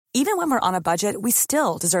Even when we're on a budget, we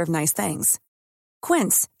still deserve nice things.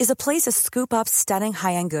 Quince is a place to scoop up stunning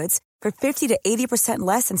high-end goods for 50 to 80%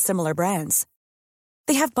 less than similar brands.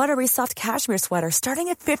 They have buttery soft cashmere sweaters starting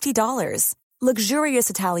at $50, luxurious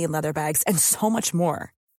Italian leather bags, and so much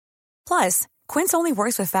more. Plus, Quince only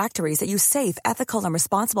works with factories that use safe, ethical, and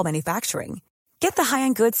responsible manufacturing. Get the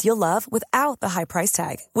high-end goods you'll love without the high price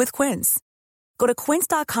tag with Quince. Go to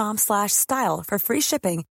quince.com/style for free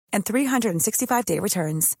shipping and 365-day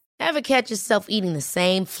returns. Ever catch yourself eating the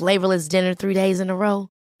same flavorless dinner 3 days in a row?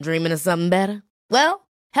 Dreaming of something better? Well,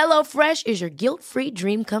 HelloFresh is your guilt-free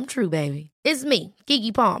dream come true, baby. It's me,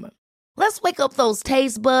 Keke Palmer. Let's wake up those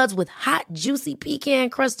taste buds with hot, juicy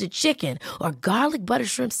pecan-crusted chicken or garlic butter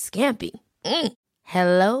shrimp scampi.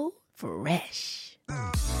 Hello Fresh.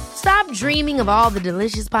 Stop dreaming of all the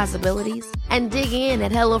delicious possibilities and dig in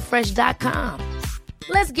at HelloFresh.com.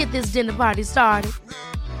 Let's get this dinner party started.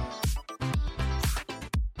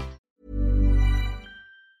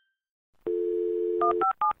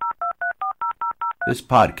 This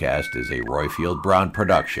podcast is a Royfield Brown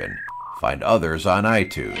production. Find others on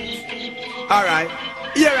iTunes. All right.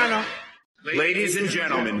 Here I know. Ladies and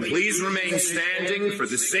gentlemen, please remain standing for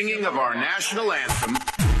the singing of our national anthem.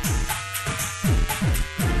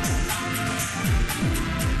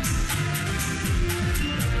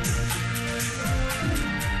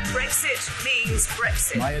 Brexit means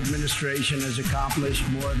Brexit. My administration has accomplished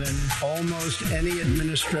more than almost any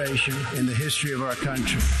administration in the history of our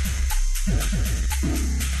country.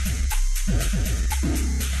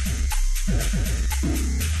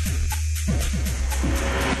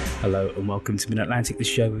 Hello and welcome to Mid-Atlantic, the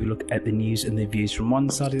show where we look at the news and the views from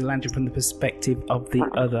one side of the Atlantic from the perspective of the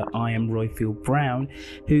other. I am Royfield Brown,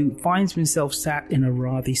 who finds himself sat in a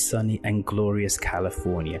rather sunny and glorious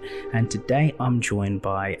California. And today I'm joined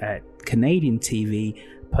by Canadian TV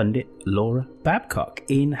pundit Laura Babcock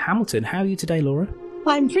in Hamilton. How are you today, Laura?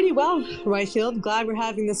 I'm pretty well, Royfield. Glad we're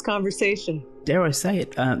having this conversation. Dare I say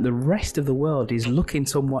it, the rest of the world is looking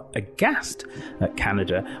somewhat aghast at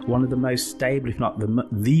Canada, one of the most stable, if not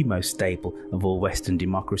the most stable of all Western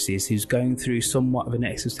democracies, who's going through somewhat of an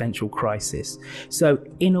existential crisis. So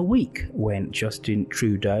in a week when Justin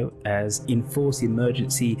Trudeau has enforced the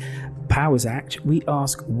Emergency Powers Act, we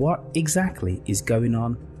ask what exactly is going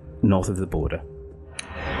on north of the border.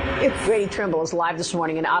 Grady Trimble is live this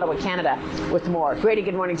morning in Ottawa, Canada, with more. Grady,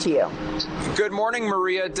 good morning to you. Good morning,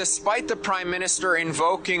 Maria. Despite the Prime Minister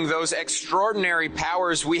invoking those extraordinary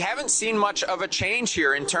powers, we haven't seen much of a change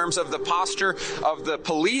here in terms of the posture of the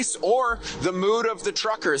police or the mood of the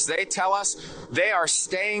truckers. They tell us they are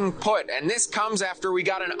staying put, and this comes after we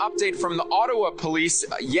got an update from the Ottawa police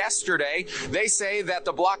yesterday. They say that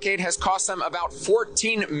the blockade has cost them about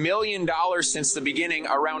 $14 million since the beginning,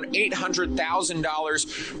 around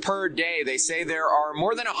 $800,000 per day. They say there are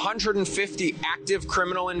more than 150 active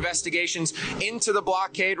criminal investigations into the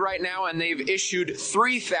blockade right now, and they've issued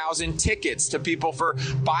 3,000 tickets to people for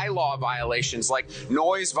bylaw violations like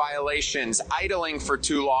noise violations, idling for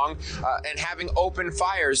too long, and having open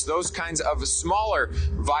fires, those kinds of smaller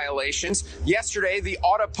violations. Yesterday, the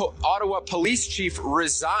Ottawa police chief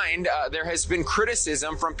resigned. There has been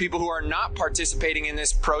criticism from people who are not participating in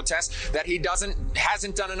this protest that he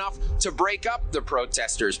hasn't done enough to break up the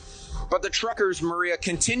protesters. But the truckers, Maria,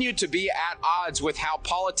 continue to be at odds with how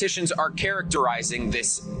politicians are characterizing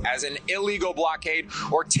this as an illegal blockade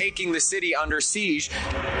or taking the city under siege.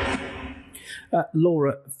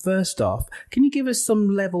 Laura, first off, can you give us some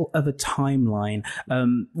level of a timeline?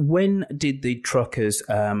 When did the truckers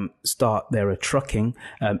start their trucking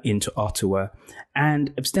into Ottawa?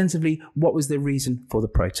 And ostensibly, what was the reason for the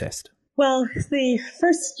protest? Well, the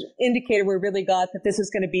first indicator we really got that this was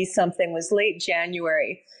going to be something was late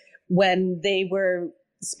January, when they were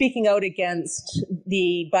speaking out against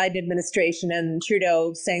the Biden administration and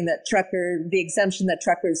Trudeau, saying that the exemption that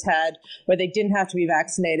truckers had, where they didn't have to be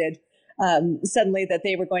vaccinated, suddenly that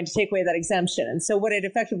they were going to take away that exemption. And so what it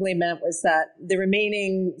effectively meant was that the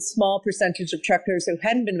remaining small percentage of truckers who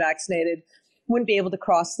hadn't been vaccinated wouldn't be able to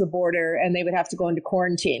cross the border, and they would have to go into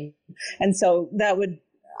quarantine. And so that would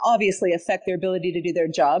obviously affect their ability to do their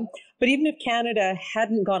job. But even if Canada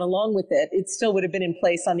hadn't gone along with it, it still would have been in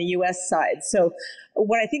place on the U.S. side. So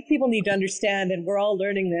what I think people need to understand, and we're all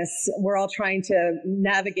learning this, we're all trying to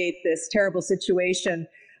navigate this terrible situation.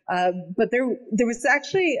 But there was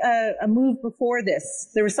actually a move before this.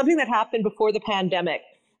 There was something that happened before the pandemic,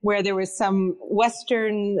 where there was some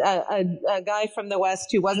Western, a guy from the West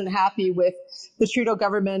who wasn't happy with the Trudeau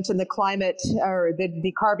government and the climate or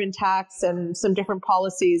the carbon tax and some different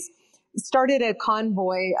policies, started a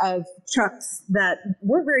convoy of trucks that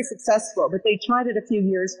weren't very successful, but they tried it a few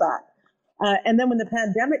years back. And then when the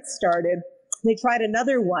pandemic started, they tried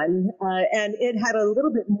another one, and it had a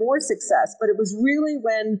little bit more success. But it was really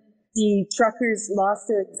when the truckers lost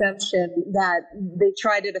their exemption that they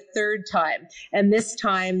tried it a third time. And this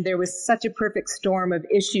time there was such a perfect storm of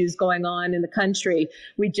issues going on in the country.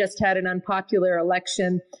 We just had an unpopular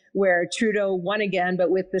election where Trudeau won again,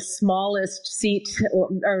 but with the smallest seat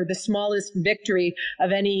or the smallest victory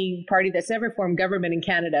of any party that's ever formed government in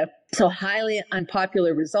Canada. So highly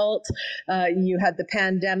unpopular result. You had the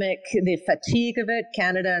pandemic, the fatigue of it.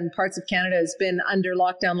 Canada and parts of Canada has been under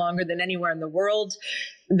lockdown longer than anywhere in the world.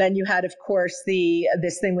 Then you had, of course,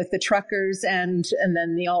 this thing with the truckers and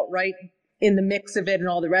then the alt-right in the mix of it and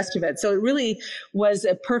all the rest of it. So it really was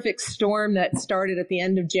a perfect storm that started at the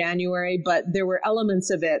end of January, but there were elements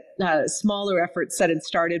of it, smaller efforts that had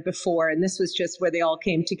started before. And this was just where they all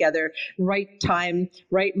came together, right time,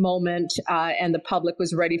 right moment, and the public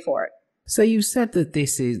was ready for it. So you said that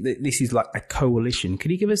this is like a coalition. Can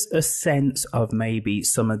you give us a sense of maybe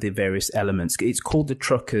some of the various elements? It's called the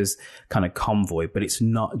Truckers kind of convoy, but it's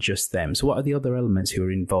not just them. So what are the other elements who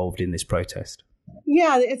are involved in this protest?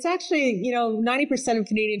 Yeah, it's actually, 90% of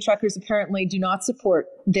Canadian truckers apparently do not support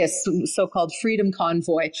this so-called Freedom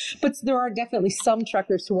Convoy, but there are definitely some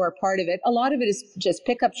truckers who are a part of it. A lot of it is just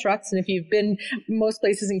pickup trucks, and if you've been most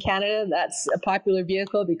places in Canada, that's a popular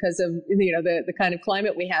vehicle because of, the kind of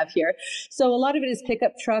climate we have here. So a lot of it is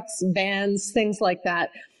pickup trucks, vans, things like that.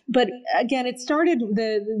 But again, it started,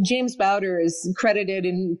 James Bowder is credited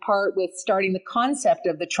in part with starting the concept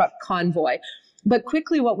of the truck convoy. But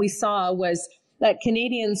quickly what we saw was that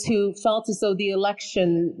Canadians who felt as though the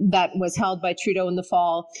election that was held by Trudeau in the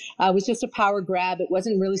fall was just a power grab. It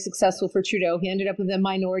wasn't really successful for Trudeau. He ended up with a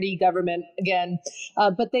minority government again.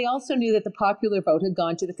 But they also knew that the popular vote had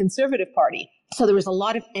gone to the Conservative Party. So there was a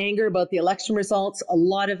lot of anger about the election results, a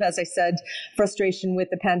lot of, as I said, frustration with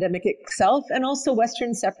the pandemic itself, and also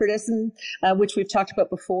Western separatism, which we've talked about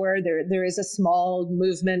before. There is a small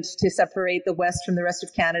movement to separate the West from the rest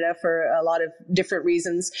of Canada for a lot of different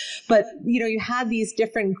reasons. But, you had these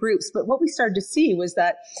different groups. But what we started to see was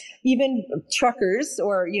that even truckers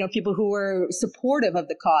or, people who were supportive of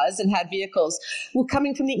the cause and had vehicles were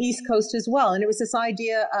coming from the East Coast as well. And it was this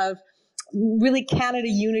idea of really Canada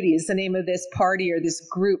Unity is the name of this party or this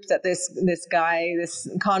group that this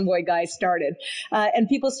convoy guy started. And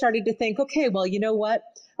people started to think, okay, well, you know what?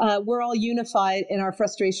 We're all unified in our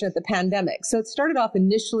frustration at the pandemic. So it started off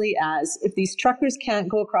initially as if these truckers can't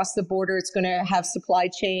go across the border, it's going to have supply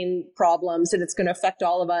chain problems and it's going to affect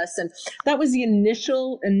all of us. And that was the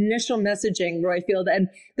initial messaging, Royfield. And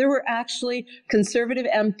there were actually Conservative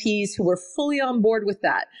MPs who were fully on board with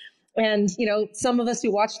that. And, some of us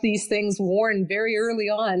who watch these things warn very early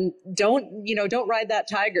on, don't ride that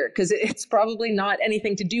tiger because it's probably not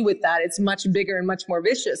anything to do with that. It's much bigger and much more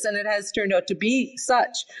vicious. And it has turned out to be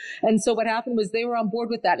such. And so what happened was they were on board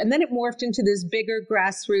with that. And then it morphed into this bigger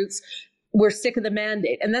grassroots. We're sick of the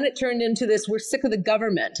mandate. And then it turned into this, we're sick of the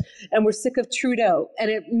government and we're sick of Trudeau. And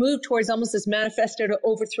it moved towards almost this manifesto to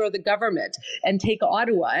overthrow the government and take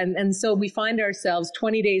Ottawa. And so we find ourselves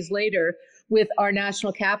 20 days later with our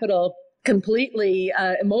national capital completely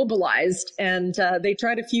immobilized. And they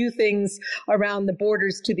tried a few things around the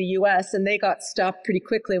borders to the U.S. and they got stopped pretty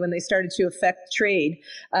quickly when they started to affect trade.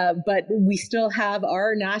 But we still have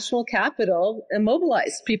our national capital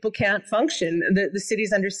immobilized. People can't function. The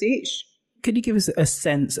city's under siege. Could you give us a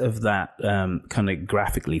sense of that kind of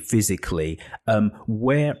graphically, physically?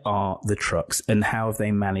 Where are the trucks and how have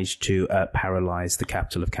they managed to paralyze the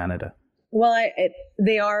capital of Canada? Well,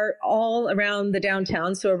 they are all around the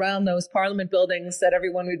downtown, so around those Parliament buildings that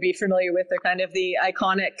everyone would be familiar with. They're kind of the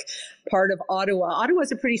iconic part of Ottawa.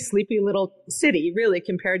 Ottawa's a pretty sleepy little city, really,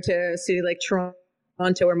 compared to a city like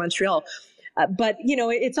Toronto or Montreal. But,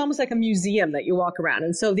 it's almost like a museum that you walk around.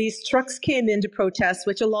 And so these trucks came in to protest,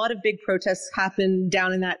 which a lot of big protests happen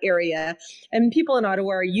down in that area. And people in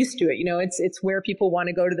Ottawa are used to it. It's where people want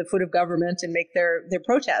to go to the foot of government and make their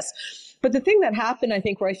protests. But the thing that happened, I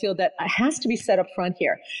think, Royfield, that has to be said up front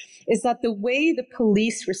here, is that the way the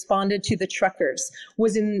police responded to the truckers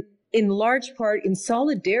was in large part in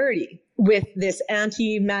solidarity with this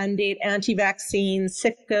anti-mandate, anti-vaccine,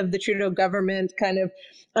 sick of the Trudeau government kind of.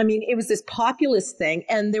 It was this populist thing,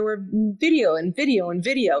 and there were video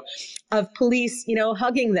of police,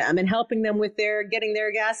 hugging them and helping them with getting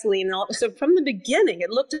their gasoline and all. So from the beginning, it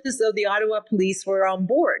looked as though the Ottawa police were on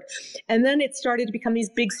board. And then it started to become these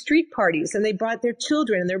big street parties, and they brought their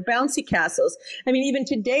children and their bouncy castles. Even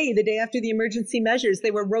today, the day after the emergency measures,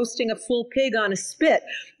 they were roasting a full pig on a spit.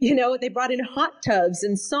 They brought in hot tubs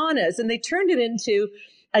and saunas, and they turned it into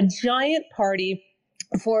a giant party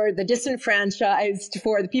for the disenfranchised,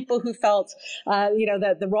 for the people who felt,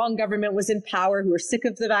 that the wrong government was in power, who were sick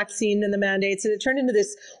of the vaccine and the mandates. And it turned into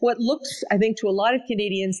this, what looked, I think, to a lot of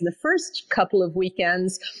Canadians in the first couple of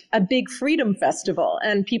weekends, a big freedom festival.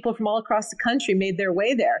 And people from all across the country made their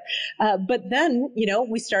way there. But then,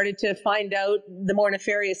 we started to find out the more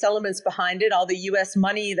nefarious elements behind it, all the U.S.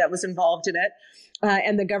 money that was involved in it.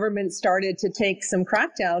 And the government started to take some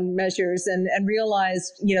crackdown measures and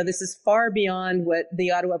realized, this is far beyond what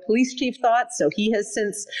the Ottawa police chief thought. So he has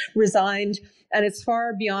since resigned. And it's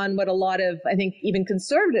far beyond what a lot of, I think, even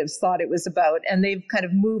conservatives thought it was about. And they've kind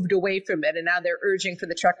of moved away from it. And now they're urging for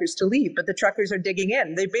the truckers to leave. But the truckers are digging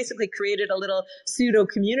in. They've basically created a little pseudo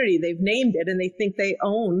community. They've named it, and they think they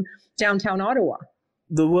own downtown Ottawa.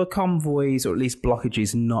 There were convoys, or at least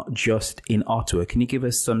blockages, not just in Ottawa. Can you give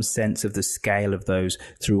us some sense of the scale of those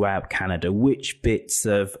throughout Canada? Which bits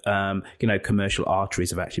of, commercial arteries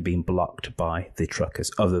have actually been blocked by the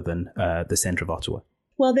truckers, other than the centre of Ottawa?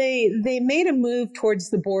 Well, they made a move towards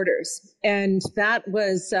the borders, and that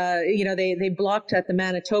was, they blocked at the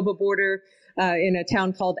Manitoba border in a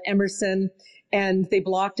town called Emerson. And they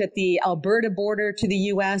blocked at the Alberta border to the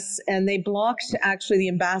U.S., and they blocked actually the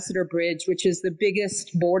Ambassador Bridge, which is the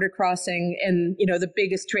biggest border crossing and, the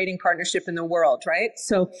biggest trading partnership in the world, right?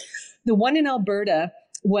 So the one in Alberta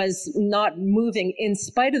was not moving in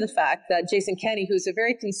spite of the fact that Jason Kenney, who's a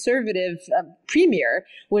very conservative premier,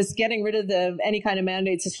 was getting rid of any kind of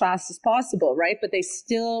mandates as fast as possible, right? But they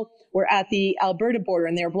still were at the Alberta border,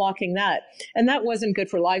 and they were blocking that. And that wasn't good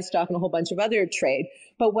for livestock and a whole bunch of other trade.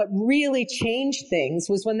 But what really changed things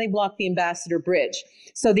was when they blocked the Ambassador Bridge.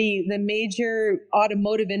 So the major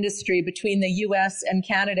automotive industry between the U.S. and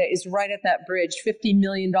Canada is right at that bridge. $50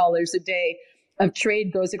 million a day of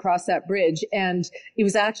trade goes across that bridge. And it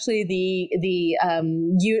was actually the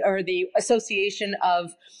Association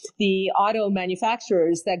of the Auto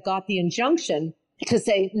Manufacturers that got the injunction to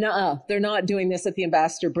say, no, they're not doing this at the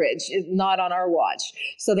Ambassador Bridge, not on our watch.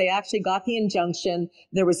 So they actually got the injunction.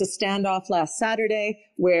 There was a standoff last Saturday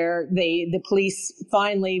where the police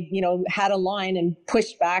finally, had a line and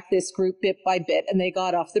pushed back this group bit by bit, and they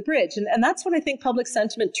got off the bridge. And that's when I think public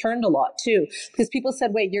sentiment turned a lot too, because people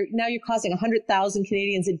said, wait, you're causing 100,000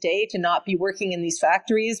 Canadians a day to not be working in these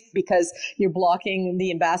factories because you're blocking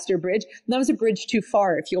the Ambassador Bridge. And that was a bridge too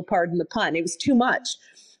far, if you'll pardon the pun. It was too much.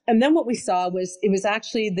 And then what we saw was, it was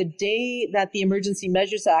actually the day that the Emergency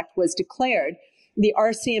Measures Act was declared, the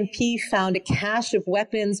RCMP found a cache of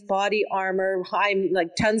weapons, body armor,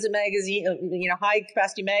 tons of high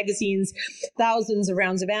capacity magazines, thousands of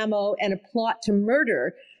rounds of ammo, and a plot to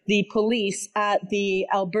murder the police at the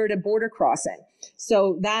Alberta border crossing.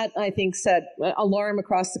 So that, I think, set alarm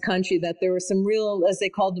across the country that there were some real, as they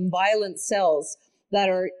called them, violent cells that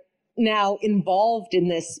are now involved in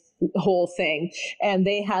this whole thing, and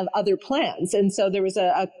they have other plans. And so there was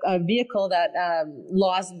a vehicle that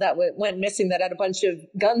went missing that had a bunch of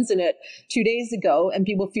guns in it 2 days ago, and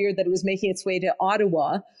people feared that it was making its way to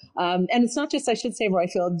Ottawa. And it's not just, I should say,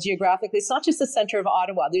 Royfield, geographically, it's not just the center of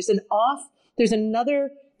Ottawa. There's another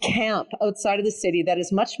camp outside of the city that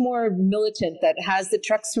is much more militant, that has the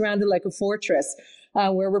trucks surrounded like a fortress,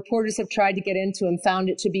 where reporters have tried to get into and found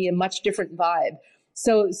it to be a much different vibe.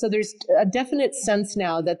 So there's a definite sense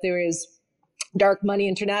now that there is dark money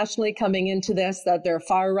internationally coming into this, that there are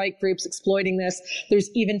far-right groups exploiting this. There's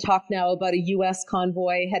even talk now about a U.S.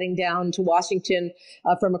 convoy heading down to Washington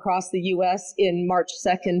from across the U.S. in March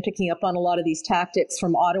 2nd, picking up on a lot of these tactics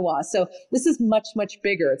from Ottawa. So this is much, much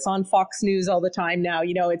bigger. It's on Fox News all the time now.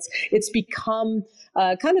 It's become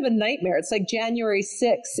kind of a nightmare. It's like January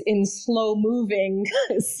 6th in slow-moving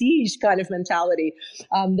siege kind of mentality.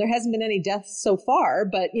 There hasn't been any deaths so far,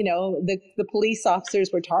 but, the police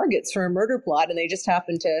officers were targets for a murder plot, and the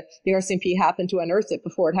RCMP happened to unearth it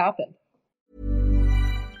before it happened.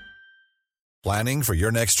 Planning for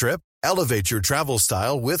your next trip? Elevate your travel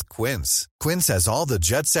style with Quince. Quince has all the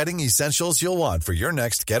jet-setting essentials you'll want for your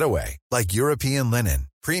next getaway, like European linen,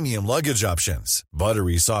 premium luggage options,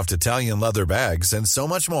 buttery soft Italian leather bags, and so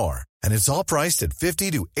much more. And it's all priced at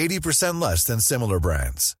 50 to 80% less than similar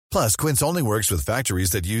brands. Plus, Quince only works with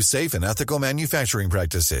factories that use safe and ethical manufacturing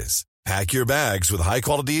practices. Pack your bags with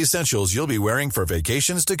high-quality essentials you'll be wearing for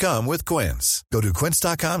vacations to come with Quince. Go to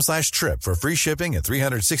quince.com/trip for free shipping and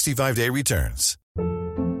 365-day returns.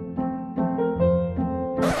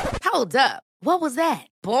 Hold up. What was that?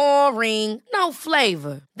 Boring. No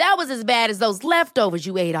flavor. That was as bad as those leftovers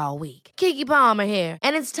you ate all week. Keke Palmer here,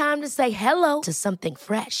 and it's time to say hello to something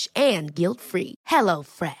fresh and guilt-free. Hello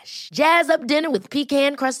Fresh. Jazz up dinner with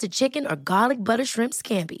pecan-crusted chicken or garlic butter shrimp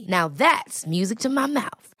scampi. Now that's music to my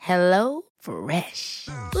mouth. Hello Fresh.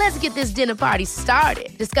 Let's get this dinner party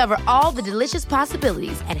started. Discover all the delicious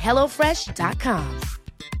possibilities at HelloFresh.com.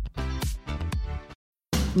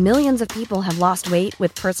 Millions of people have lost weight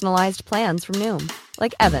with personalized plans from Noom.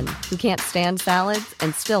 Like Evan, who can't stand salads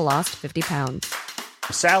and still lost 50 pounds.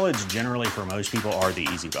 Salads generally for most people are the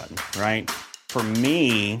easy button, right? For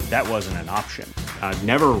me, that wasn't an option. I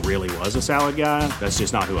never really was a salad guy. That's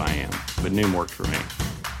just not who I am. But Noom worked for me.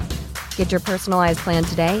 Get your personalized plan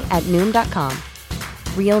today at Noom.com.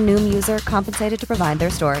 Real Noom user compensated to provide their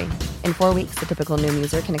story. In 4 weeks, the typical Noom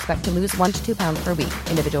user can expect to lose 1 to 2 pounds per week.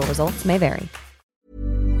 Individual results may vary.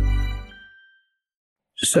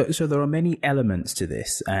 So there are many elements to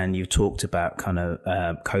this, and you've talked about kind of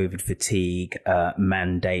COVID fatigue,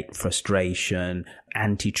 mandate frustration,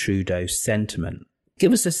 anti-Trudeau sentiment.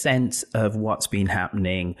 Give us a sense of what's been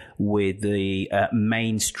happening with the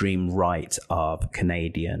mainstream right of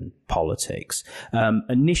Canadian politics.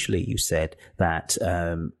 Initially, you said that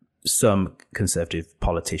some Conservative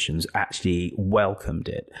politicians actually welcomed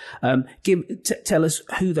it. Tell us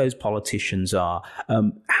who those politicians are,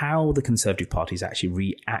 how the Conservative Party is actually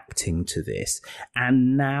reacting to this,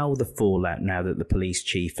 and now the fallout, now that the police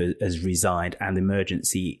chief has resigned and the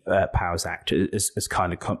Emergency Powers Act has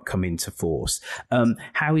kind of come into force.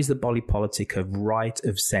 How is the body politic of right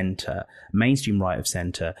of centre, mainstream right of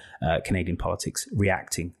centre Canadian politics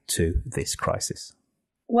reacting to this crisis?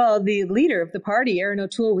 Well, the leader of the party, Erin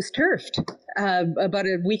O'Toole, was turfed about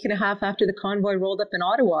a week and a half after the convoy rolled up in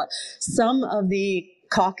Ottawa. Some of the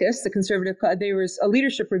caucus, the Conservative, there was a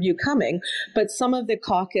leadership review coming, but some of the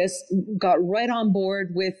caucus got right on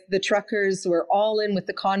board with the truckers, were all in with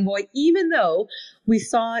the convoy, even though we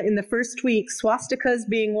saw in the first week swastikas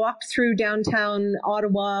being walked through downtown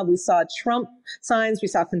Ottawa. We saw Trump signs. We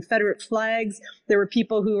saw Confederate flags. There were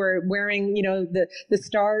people who were wearing, the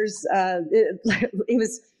stars. It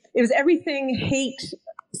was everything hate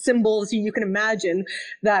symbols you can imagine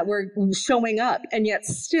that were showing up. And yet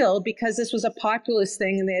still, because this was a populist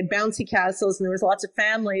thing and they had bouncy castles and there was lots of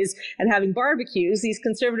families and having barbecues, these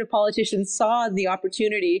Conservative politicians saw the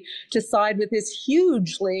opportunity to side with this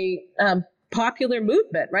hugely popular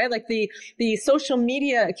movement, right? Like the social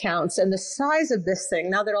media accounts and the size of this thing,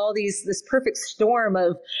 now that all this perfect storm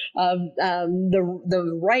of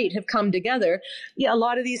the right have come together. Yeah, a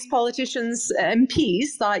lot of these politicians,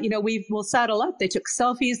 MPs, thought, we'll saddle up. They took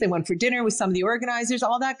selfies, they went for dinner with some of the organizers,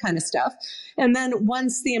 all that kind of stuff. And then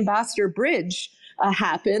once the Ambassador Bridge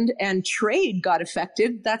happened and trade got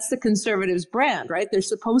affected, that's the Conservatives' brand, right? They're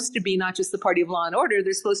supposed to be not just the party of law and order,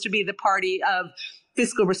 they're supposed to be the party of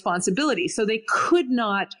fiscal responsibility. So they could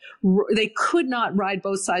not ride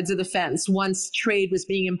both sides of the fence once trade was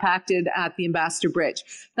being impacted at the Ambassador Bridge.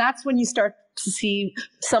 That's when you start to see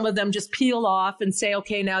some of them just peel off and say,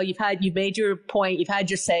 okay, now you've made your point, you've had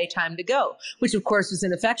your say, time to go, which of course was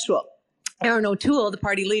ineffectual. Erin O'Toole, the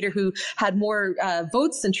party leader who had more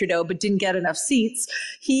votes than Trudeau but didn't get enough seats,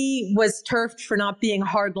 he was turfed for not being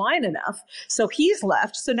hardline enough. So he's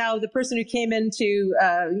left. So now the person who came into,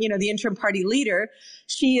 the interim party leader,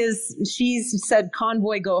 she's said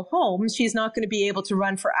convoy go home. She's not going to be able to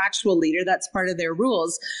run for actual leader. That's part of their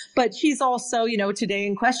rules. But she's also, today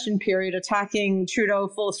in question period, attacking Trudeau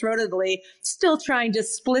full-throatedly, still trying to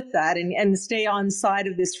split that and stay on side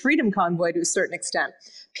of this freedom convoy to a certain extent.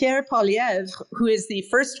 Pierre Poilievre, who is the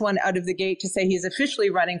first one out of the gate to say he's officially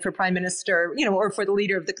running for prime minister, or for the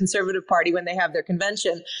leader of the Conservative Party when they have their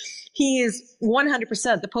convention, he is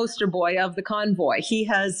 100% the poster boy of the convoy. He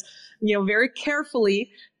has, very carefully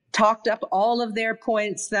talked up all of their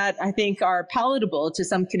points that I think are palatable to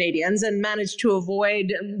some Canadians and managed to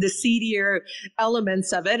avoid the seedier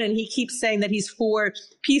elements of it. And he keeps saying that he's for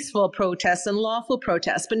peaceful protests and lawful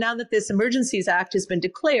protests. But now that this Emergencies Act has been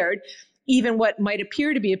declared, even what might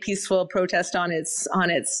appear to be a peaceful protest on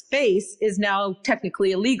its face is now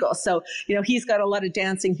technically illegal. So, he's got a lot of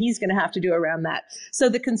dancing he's going to have to do around that. So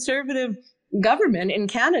the Conservative government in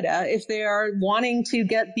Canada, if they are wanting to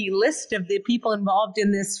get the list of the people involved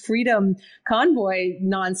in this freedom convoy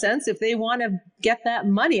nonsense, if they want to get that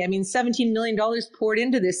money, $17 million poured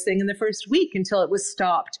into this thing in the first week until it was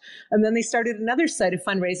stopped. And then they started another set of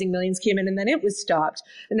fundraising, millions came in and then it was stopped.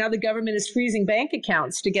 And now the government is freezing bank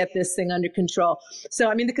accounts to get this thing under control.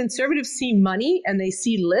 So, the Conservatives see money and they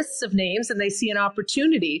see lists of names and they see an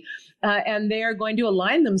opportunity and they are going to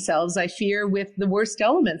align themselves, I fear, with the worst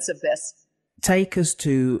elements of this. Take us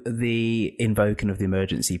to the invoking of the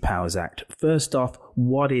Emergency Powers Act. First off,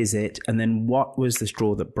 what is it? And then what was the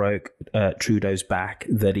straw that broke Trudeau's back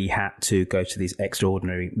that he had to go to these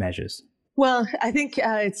extraordinary measures? Well, I think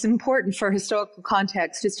it's important for historical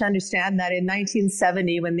context just to understand that in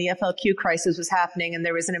 1970, when the FLQ crisis was happening and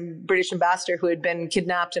there was a British ambassador who had been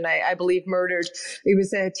kidnapped and I believe murdered, it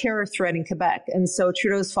was a terror threat in Quebec. And so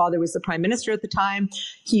Trudeau's father was the prime minister at the time.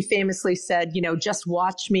 He famously said, just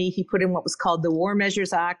watch me. He put in what was called the War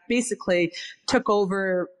Measures Act, basically took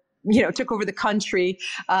over the country.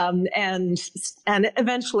 And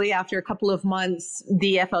eventually, after a couple of months,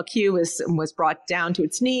 the FLQ was brought down to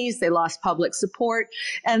its knees. They lost public support,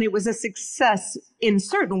 and it was a success in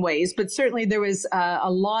certain ways, but certainly there was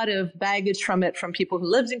a lot of baggage from it from people who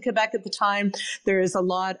lived in Quebec at the time. There is a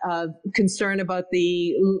lot of concern about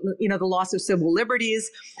the loss of civil liberties.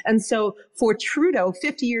 And so for Trudeau,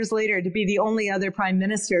 50 years later, to be the only other prime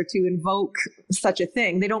minister to invoke such a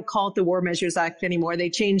thing, they don't call it the War Measures Act anymore.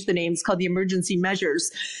 They changed the name. It's called the Emergency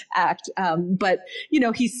Measures Act. But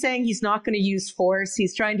he's saying he's not going to use force.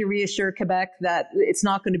 He's trying to reassure Quebec that it's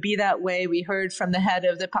not going to be that way. We heard from the head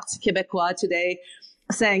of the Parti Québécois today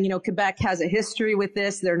saying, Quebec has a history with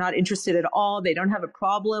this. They're not interested at all. They don't have a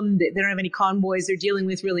problem. They don't have any convoys they're dealing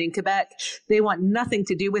with really in Quebec. They want nothing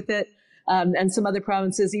to do with it. And some other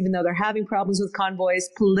provinces, even though they're having problems with convoys,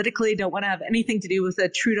 politically don't want to have anything to do with the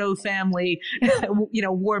Trudeau family,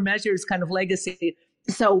 war measures kind of legacy.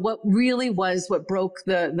 So what broke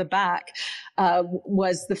the back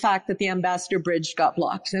was the fact that the Ambassador Bridge got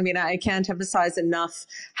blocked. I mean, I can't emphasize enough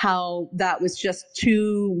how that was just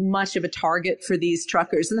too much of a target for these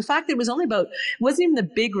truckers. And the fact that it wasn't even the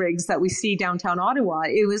big rigs that we see downtown Ottawa.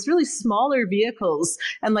 It was really smaller vehicles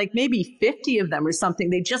and like maybe 50 of them or something.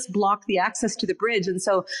 They just blocked the access to the bridge. And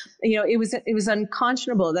so, it was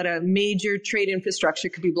unconscionable that a major trade infrastructure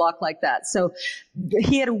could be blocked like that. So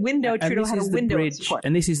he had a window, Trudeau had a window of support.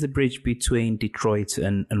 And this is the bridge between Detroit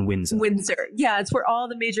and Windsor. Yeah, it's where all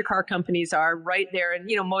the major car companies are, right there in,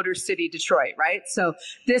 Motor City, Detroit, right? So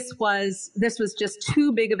this was just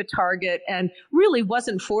too big of a target and really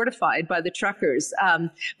wasn't fortified by the truckers.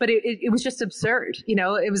 But it was just absurd.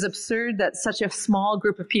 It was absurd that such a small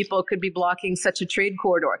group of people could be blocking such a trade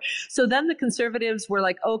corridor. So then the Conservatives were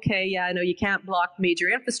like, okay, yeah, I know you can't block major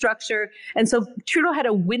infrastructure. And so Trudeau had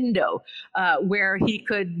a window where he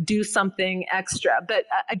could do something extra. But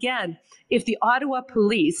again, if the Ottawa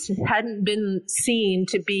police hadn't been seen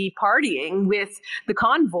to be partying with the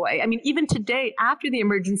convoy, I mean, even today, after the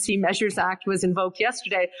Emergency Measures Act was invoked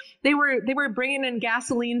yesterday, they were bringing in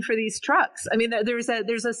gasoline for these trucks. I mean, there's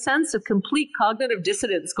a sense of complete cognitive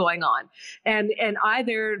dissonance going on, and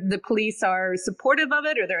either the police are supportive of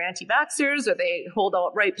it, or they're anti-vaxxers, or they hold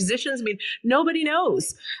alt-right positions. I mean, nobody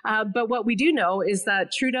knows. But what we do know is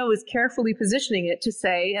that Trudeau is carefully positioning it to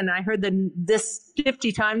say, and I heard this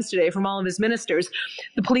 50 times today from all of his ministers,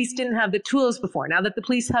 the police didn't have the tools before. Now that the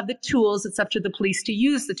police have the tools, it's up to the police to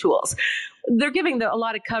use the tools. They're giving a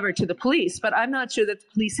lot of cover to the police, but I'm not sure that the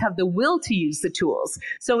police have the will to use the tools.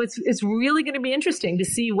 So it's really going to be interesting to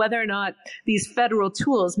see whether or not these federal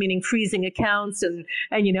tools, meaning freezing accounts and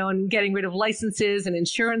getting rid of licenses and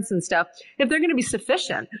insurance and stuff, if they're going to be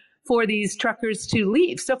sufficient for these truckers to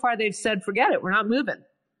leave. So far, they've said, forget it, we're not moving.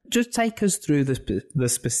 Just take us through the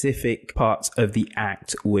specific parts of the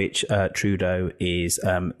act which Trudeau is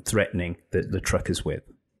threatening the truckers with.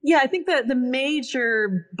 Yeah, I think that the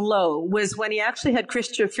major blow was when he actually had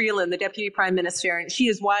Chrystia Freeland, the deputy prime minister, and she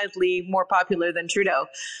is widely more popular than Trudeau,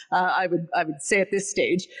 I would say at this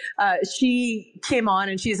stage. She came on,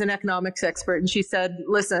 and she's an economics expert, and she said,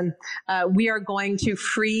 listen, we are going to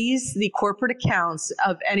freeze the corporate accounts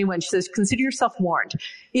of anyone. She says, consider yourself warned.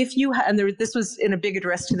 If you this was in a big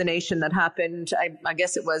address to the nation that happened, I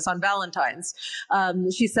guess it was on Valentine's.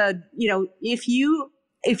 She said,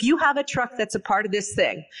 if you have a truck that's a part of this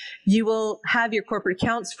thing, you will have your corporate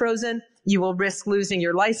accounts frozen. You will risk losing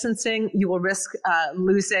your licensing. You will risk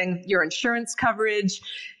losing your insurance coverage.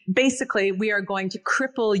 Basically, we are going to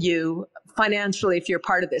cripple you financially if you're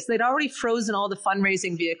part of this. They'd already frozen all the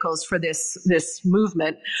fundraising vehicles for this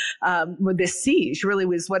movement. This siege really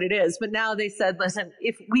was what it is. But now they said, listen,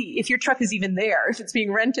 if your truck is even there, if it's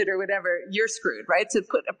being rented or whatever, you're screwed, right? To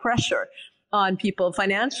put a pressure on people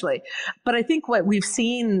financially. But I think what we've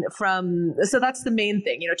seen so that's the main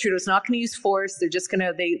thing. Trudeau's not going to use force. They're just going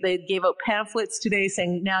to, they gave out pamphlets today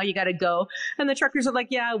saying, now you got to go. And the truckers are like,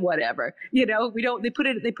 yeah, whatever. They put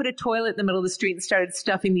a toilet in the middle of the street and started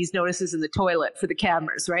stuffing these notices in the toilet for the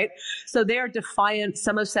cameras, right? So they are defiant.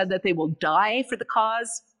 Some have said that they will die for the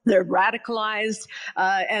cause. They're radicalized,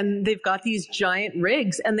 and they've got these giant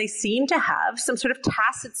rigs, and they seem to have some sort of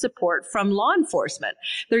tacit support from law enforcement.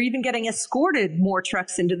 They're even getting escorted more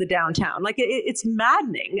trucks into the downtown. Like, it's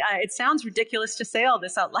maddening. It sounds ridiculous to say all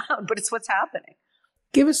this out loud, but it's what's happening.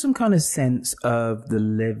 Give us some kind of sense of the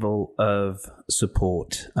level of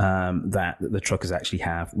support that the truckers actually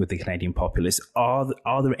have with the Canadian populace. Are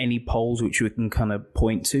there any polls which we can kind of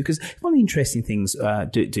point to? Because one of the interesting things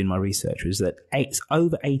doing my research was that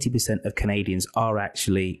over 80% of Canadians are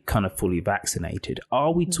actually kind of fully vaccinated.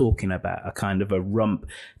 Are we talking about a kind of a rump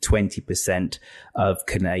 20% of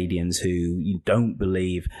Canadians who don't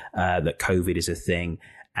believe that COVID is a thing,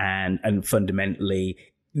 and fundamentally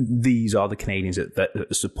these are the Canadians that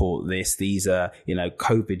support this? These are,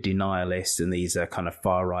 COVID denialists, and these are kind of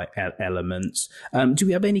far right elements. Do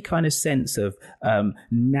we have any kind of sense of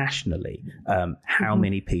nationally how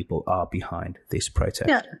many people are behind this protest?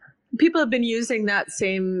 Yeah. People have been using that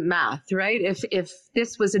same math, right? If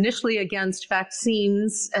this was initially against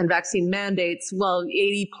vaccines and vaccine mandates, well,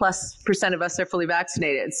 80+% of us are fully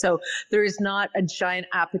vaccinated. So there is not a giant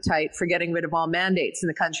appetite for getting rid of all mandates in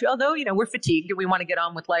the country. Although, we're fatigued and we want to get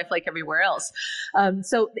on with life like everywhere else.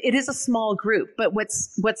 So it is a small group. But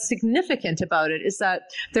what's significant about it is that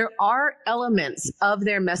there are elements of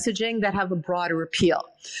their messaging that have a broader appeal.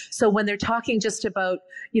 So when they're talking just about,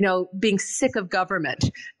 being sick of government,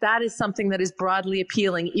 that is something that is broadly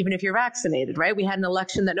appealing, even if you're vaccinated, right? We had an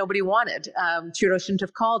election that nobody wanted. Trudeau shouldn't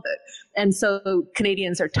have called it. And so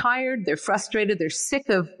Canadians are tired, they're frustrated, they're sick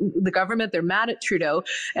of the government, they're mad at Trudeau.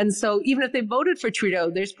 And so even if they voted for Trudeau,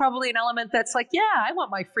 there's probably an element that's like, yeah, I want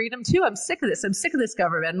my freedom too. I'm sick of this. I'm sick of this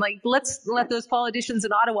government. Like, let's let those politicians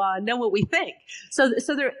in Ottawa know what we think. So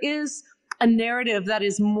there is a narrative that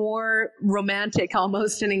is more romantic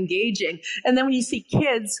almost and engaging. And then when you see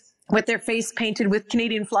kids with their face painted with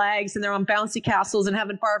Canadian flags and they're on bouncy castles and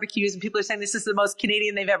having barbecues and people are saying this is the most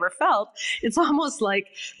Canadian they've ever felt, it's almost like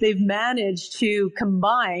they've managed to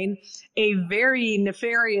combine a very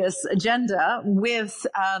nefarious agenda with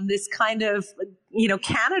this kind of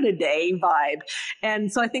Canada Day vibe.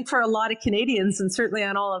 And so I think for a lot of Canadians, and certainly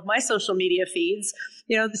on all of my social media feeds,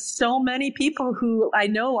 so many people who I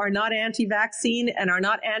know are not anti-vaccine and are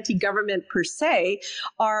not anti-government per se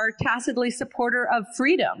are tacitly supporter of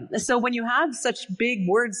freedom. So when you have such big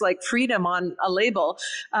words like freedom on a label,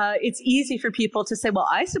 it's easy for people to say, well,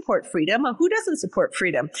 I support freedom. Who doesn't support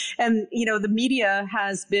freedom? And, the media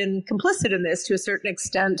has been complicit in this to a certain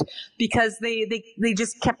extent because they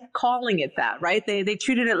just kept calling it that, right? They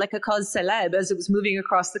treated it like a cause célèbre as it was moving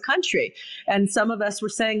across the country. And some of us were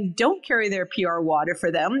saying, don't carry their PR water for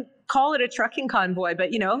them. Call it a trucking convoy.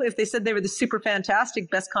 But, if they said they were the super fantastic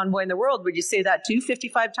best convoy in the world, would you say that too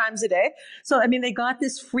 55 times a day? So, they got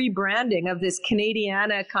this free branding of this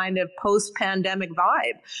Canadiana kind of post-pandemic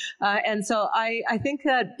vibe. And so I think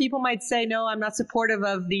that people might say, no, I'm not supportive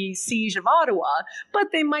of the siege of Ottawa, but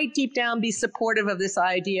they might deep down be supportive of this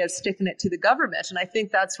idea of sticking it to the government. And I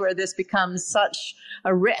think that's where this becomes such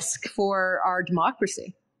a risk for our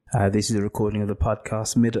democracy. This is a recording of the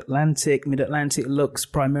podcast Mid-Atlantic. Mid-Atlantic looks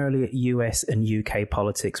primarily at US and UK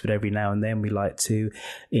politics, but every now and then we like to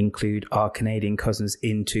include our Canadian cousins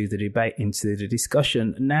into the debate, into the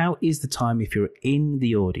discussion. Now is the time, if you're in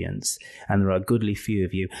the audience, and there are a goodly few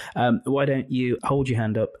of you, why don't you hold your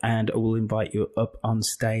hand up and we'll invite you up on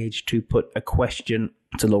stage to put a question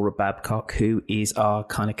to Laura Babcock, who is our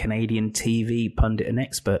kind of Canadian TV pundit and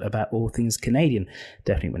expert about all things Canadian,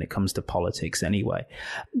 definitely when it comes to politics anyway.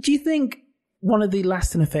 Do you think one of the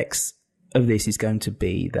lasting effects of this is going to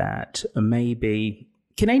be that maybe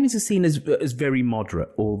Canadians are seen as very moderate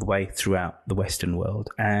all the way throughout the Western world,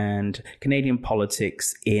 and Canadian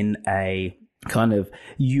politics in a kind of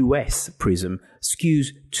US prism skews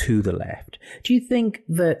to the left? Do you think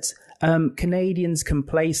that Canadians'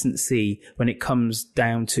 complacency when it comes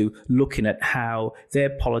down to looking at how their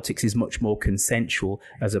politics is much more consensual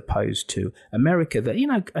as opposed to America,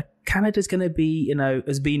 that, Canada's going to be,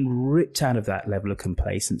 has been ripped out of that level of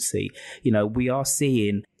complacency. We are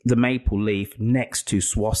seeing the maple leaf next to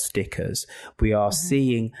swastikas. We are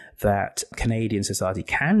seeing that Canadian society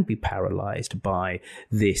can be paralyzed by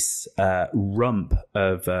this rump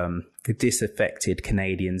of disaffected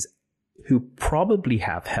Canadians who probably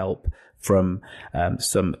have help from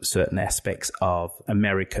some certain aspects of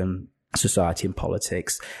American society and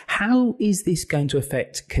politics. How is this going to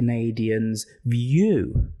affect Canadians'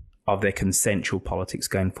 view of their consensual politics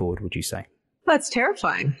going forward, would you say? That's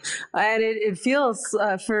terrifying. And it feels,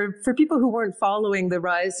 for people who weren't following the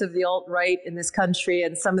rise of the alt-right in this country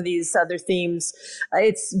and some of these other themes,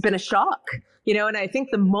 it's been a shock. And I think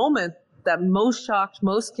the moment that most shocked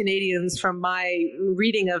most Canadians from my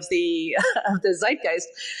reading of the zeitgeist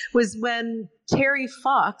was when Terry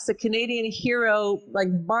Fox, a Canadian hero, like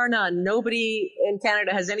bar none. Nobody in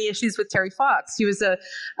Canada has any issues with Terry Fox. He was a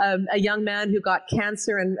young man who got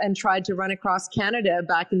cancer and tried to run across Canada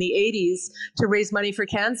back in the 80s to raise money for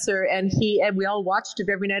cancer. And we all watched it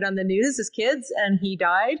every night on the news as kids, and he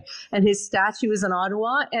died. And his statue is in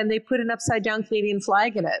Ottawa, and they put an upside down Canadian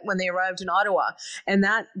flag in it when they arrived in Ottawa. And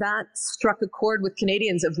that struck a chord with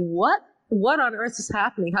Canadians of what on earth is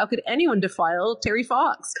happening? How could anyone defile Terry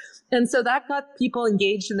Fox? And so that got people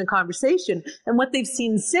engaged in the conversation. And what they've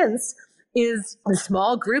seen since is the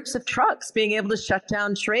small groups of trucks being able to shut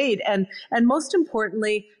down trade and most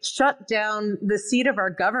importantly, shut down the seat of our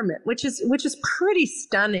government, which is pretty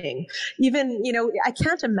stunning. Even, I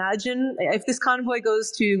can't imagine if this convoy goes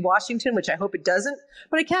to Washington, which I hope it doesn't,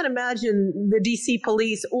 but I can't imagine the DC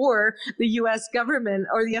police or the US government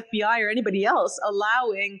or the FBI or anybody else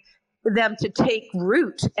allowing them to take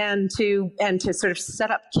root and to sort of set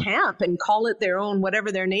up camp and call it their own,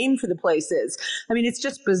 whatever their name for the place is. I mean, it's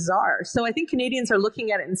just bizarre. So I think Canadians are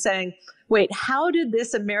looking at it and saying, wait, how did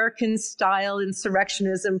this American-style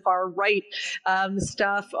insurrectionism, far-right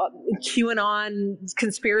stuff, QAnon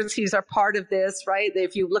conspiracies are part of this, right?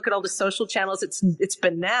 If you look at all the social channels, it's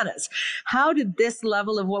bananas. How did this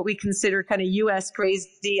level of what we consider kind of U.S.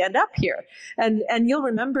 crazy end up here? And you'll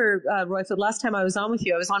remember, Roy, for the last time I was on with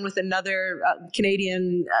you, I was on with another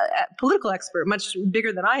Canadian political expert, much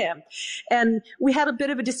bigger than I am. And we had a bit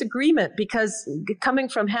of a disagreement because coming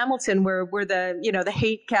from Hamilton, where we're the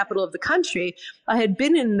hate capital of the country, I had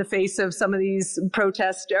been in the face of some of these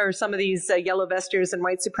protests or some of these yellow vesters and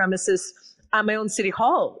white supremacists at my own city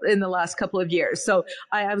hall in the last couple of years. So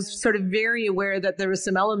I was sort of very aware that there were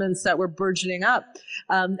some elements that were burgeoning up.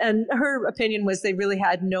 And her opinion was they really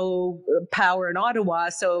had no power in Ottawa.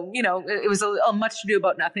 So, it was a much to do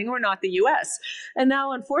about nothing. We're not the U.S. And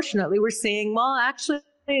now, unfortunately, we're seeing, well, actually,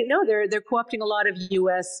 no, they're co-opting a lot of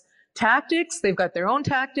U.S. tactics. They've got their own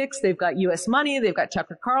tactics. They've got U.S. money. They've got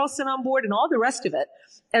Tucker Carlson on board and all the rest of it.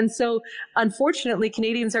 And so, unfortunately,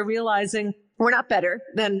 Canadians are realizing we're not better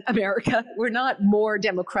than America. We're not more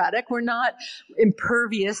democratic. We're not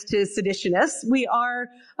impervious to seditionists. We are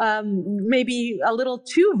maybe a little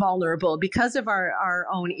too vulnerable because of our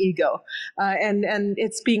own ego. And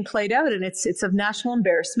it's being played out, and it's of national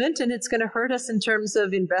embarrassment, and it's going to hurt us in terms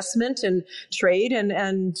of investment and trade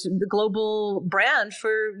and the global brand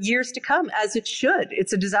for years to come, as it should.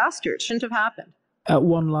 It's a disaster. It shouldn't have happened.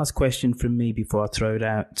 One last question from me before I throw it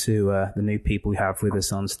out to the new people we have with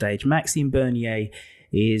us on stage. Maxime Bernier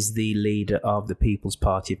is the leader of the People's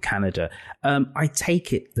Party of Canada. I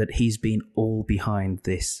take it that he's been all behind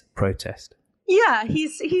this protest. Yeah,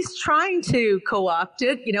 he's trying to co-opt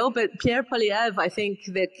it, but Pierre Poilievre, I think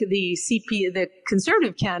that the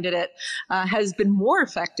Conservative candidate, has been more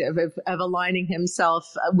effective of aligning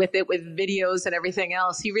himself with it, with videos and everything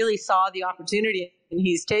else. He really saw the opportunity and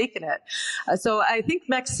he's taken it. So I think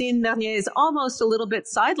Maxime Bernier is almost a little bit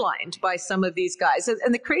sidelined by some of these guys.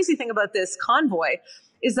 And the crazy thing about this convoy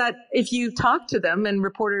is that if you talk to them, and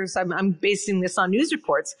reporters, I'm basing this on news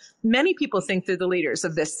reports, many people think they're the leaders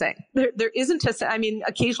of this thing. There isn't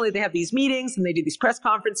occasionally they have these meetings and they do these press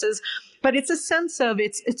conferences, but it's a sense of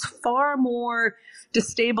it's far more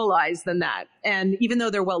destabilized than that. And even though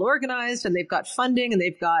they're well organized and they've got funding and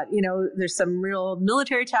they've got, there's some real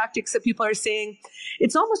military tactics that people are seeing,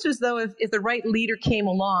 it's almost as though if the right leader came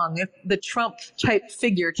along, if the Trump type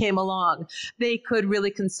figure came along, they could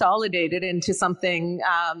really consolidate it into something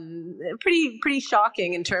pretty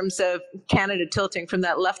shocking in terms of Canada tilting from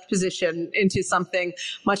that left position into something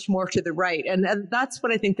much more to the right. And that's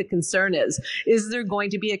what I think the concern is. Is there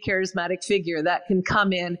going to be a charismatic figure that can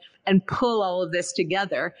come in and pull all of this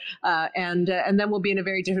together, and then we'll be in a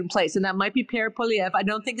very different place. And that might be Pierre Poilievre. I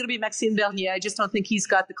don't think it'll be Maxime Bernier. I just don't think he's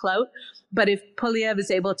got the clout. But if Poilievre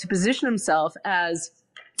is able to position himself as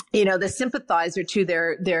the sympathizer to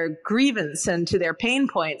their grievance and to their pain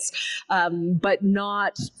points, but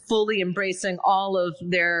not fully embracing all of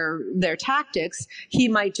their tactics, he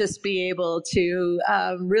might just be able to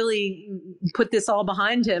really put this all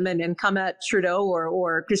behind him and come at Trudeau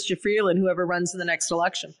or Chrystia Freeland, whoever runs in the next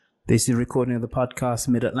election. This is a recording of the podcast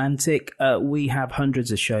Mid-Atlantic. We have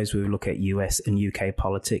hundreds of shows where we look at US and UK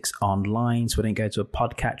politics online, so why don't you go to a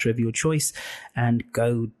podcatcher of your choice and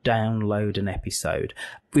go download an episode.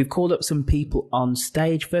 We've called up some people on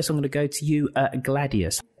stage. First, I'm going to go to you,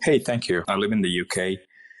 Gladius. Hey, thank you. I live in the UK,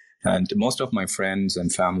 and most of my friends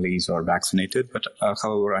and families are vaccinated, but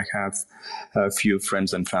however, I have a few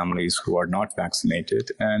friends and families who are not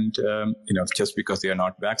vaccinated, and just because they are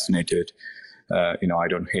not vaccinated, I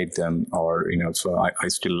don't hate them, or so I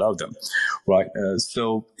still love them, right?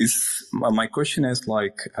 So my question is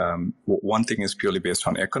one thing is purely based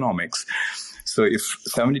on economics. So if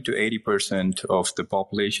 70 to 80% of the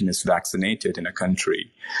population is vaccinated in a country,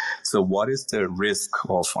 so what is the risk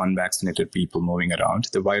of unvaccinated people moving around?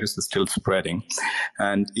 The virus is still spreading.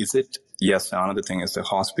 And yes, another thing is the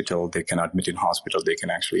hospital, they can admit in hospital, they can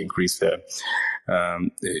actually increase the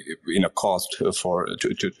cost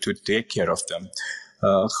to take care of them.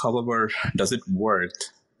 However, does it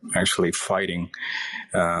worth actually fighting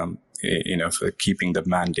for keeping the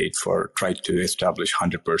mandate for try to establish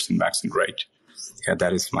 100% vaccine rate? Yeah,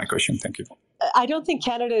 that is my question. Thank you. I don't think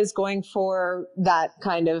Canada is going for that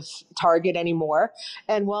kind of target anymore.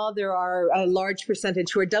 And while there are a large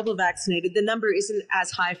percentage who are double vaccinated, the number isn't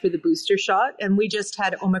as high for the booster shot. And we just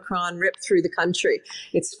had Omicron rip through the country.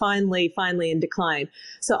 It's finally in decline.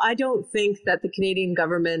 So I don't think that the Canadian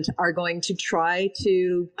government are going to try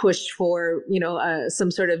to push for,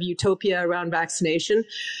 some sort of utopia around vaccination.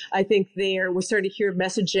 I think we're starting to hear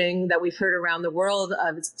messaging that we've heard around the world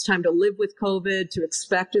of it's time to live with COVID, to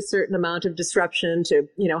expect a certain amount of disruption, to,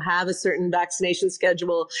 have a certain vaccination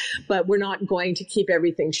schedule, but we're not going to keep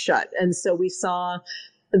everything shut. And so we saw,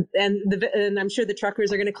 and I'm sure the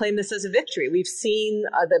truckers are going to claim this as a victory. We've seen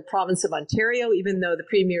the province of Ontario, even though the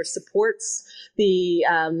premier supports the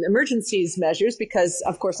emergencies measures, because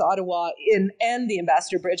of course Ottawa and the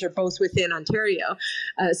Ambassador Bridge are both within Ontario.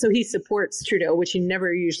 So he supports Trudeau, which he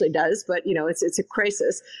never usually does, but it's a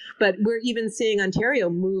crisis. But we're even seeing Ontario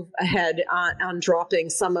move ahead on dropping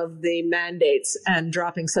some of the mandates and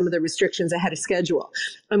dropping some of the restrictions ahead of schedule.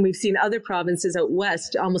 And we've seen other provinces out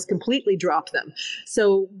west almost completely drop them.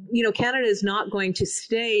 So, Canada is not going to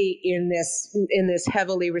stay in this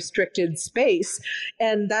heavily restricted space.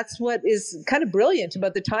 And that's what is kind of brilliant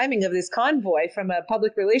about the timing of this convoy from a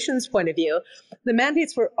public relations point of view. The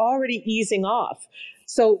mandates were already easing off.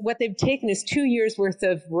 So what they've taken is 2 years worth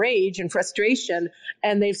of rage and frustration,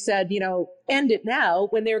 and they've said, end it now,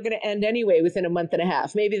 when they were going to end anyway within a month and a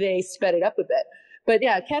half. Maybe they sped it up a bit. But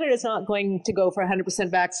yeah, Canada's not going to go for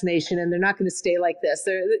 100% vaccination, and they're not going to stay like this.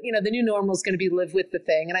 The new normal is going to be live with the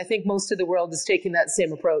thing. And I think most of the world is taking that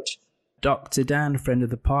same approach. Dr. Dan, friend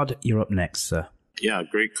of the pod, you're up next, sir. Yeah,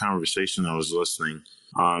 great conversation. I was listening.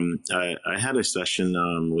 I had a session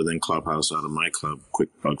within Clubhouse out of my club, quick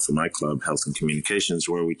plug for my club, Health and Communications,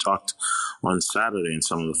 where we talked on Saturday, and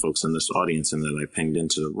some of the folks in this audience and that I pinged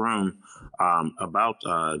into the room about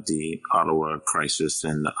the Ottawa crisis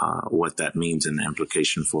and what that means and the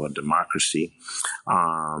implication for democracy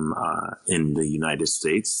in the United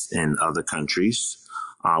States and other countries.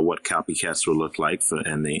 What copycats will look like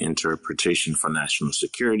and the interpretation for national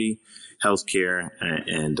security, healthcare,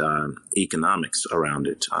 and economics around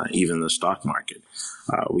it, even the stock market.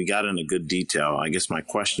 We got into good detail. I guess my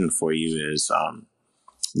question for you is,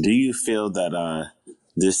 do you feel that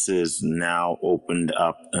this is now opened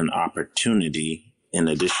up an opportunity, in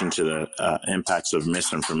addition to the impacts of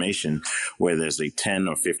misinformation, where there's a 10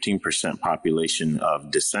 or 15% population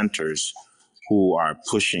of dissenters who are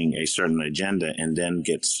pushing a certain agenda and then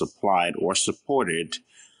get supplied or supported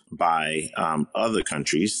by other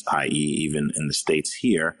countries, i.e. even in the States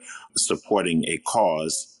here, supporting a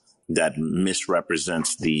cause that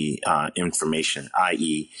misrepresents the information,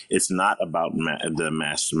 i.e. it's not about the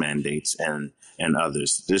mass mandates and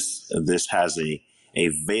others. This has a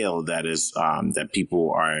veil that is that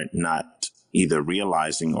people are not either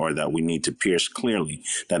realizing or that we need to pierce clearly,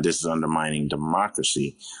 that this is undermining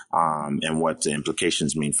democracy and what the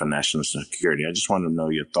implications mean for national security. I just want to know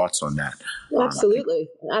your thoughts on that. Absolutely.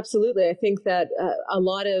 Absolutely. I think that a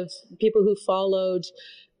lot of people who followed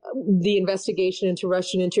the investigation into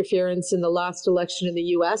Russian interference in the last election in the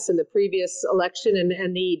U.S. and the previous election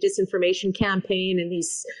and the disinformation campaign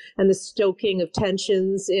and the stoking of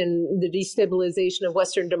tensions in the destabilization of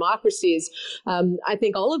Western democracies. I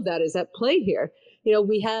think all of that is at play here.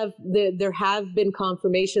 There have been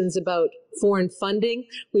confirmations about foreign funding.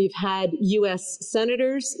 We've had U.S.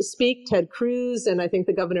 senators speak, Ted Cruz, and I think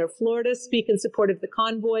the governor of Florida speak in support of the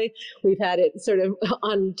convoy. We've had it sort of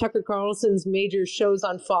on Tucker Carlson's major shows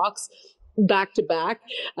on Fox back to back.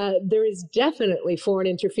 There is definitely foreign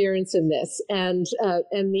interference in this. And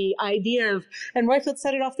the idea of, and Roifield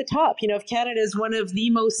said it off the top, if Canada is one of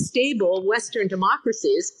the most stable Western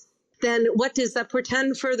democracies, then what does that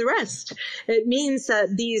portend for the rest? It means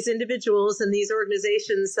that these individuals and these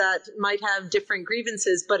organizations that might have different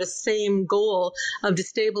grievances, but a same goal of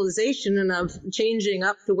destabilization and of changing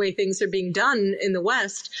up the way things are being done in the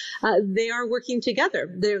West, they are working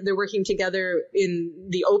together. They're working together in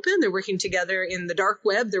the open. They're working together in the dark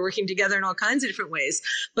web. They're working together in all kinds of different ways.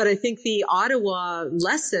 But I think the Ottawa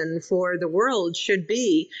lesson for the world should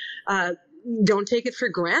be, don't take it for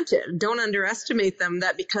granted. Don't underestimate them,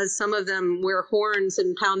 that because some of them wear horns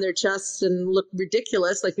and pound their chests and look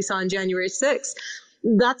ridiculous like we saw on January 6th,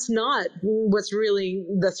 that's not what's really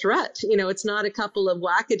the threat. It's not a couple of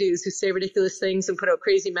wackadoos who say ridiculous things and put out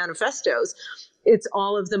crazy manifestos. It's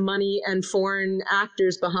all of the money and foreign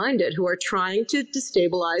actors behind it who are trying to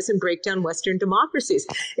destabilize and break down Western democracies.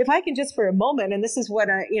 If I can just for a moment, and this is what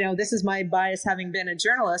this is my bias having been a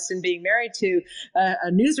journalist and being married to a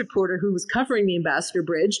news reporter who was covering the Ambassador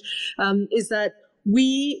Bridge, is that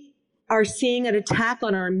we are seeing an attack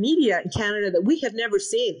on our media in Canada that we have never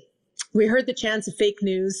seen. We heard the chants of fake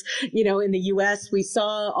news, in the U.S. We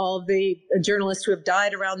saw all of the journalists who have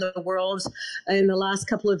died around the world in the last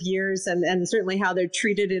couple of years, and certainly how they're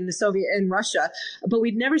treated in Russia. But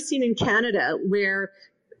we've never seen in Canada where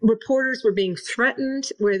reporters were being threatened,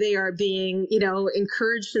 where they are being,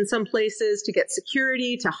 encouraged in some places to get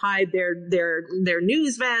security, to hide their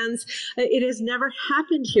news vans. It has never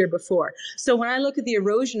happened here before. So when I look at the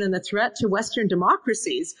erosion and the threat to Western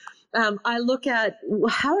democracies, I look at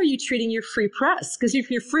how are you treating your free press? Because if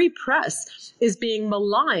your free press is being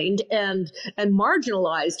maligned and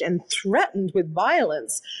marginalized and threatened with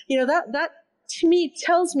violence, that to me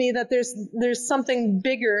tells me that there's something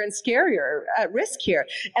bigger and scarier at risk here.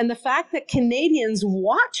 And the fact that Canadians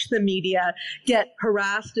watch the media get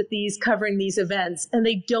harassed at covering these events and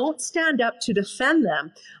they don't stand up to defend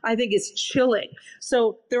them, I think is chilling.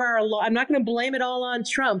 So there are I'm not going to blame it all on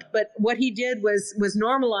Trump, but what he did was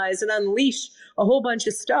normalize and unleash a whole bunch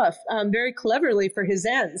of stuff very cleverly for his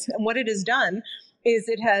ends. And what it has done is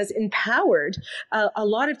it has empowered a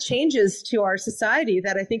lot of changes to our society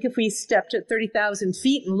that I think if we stepped at 30,000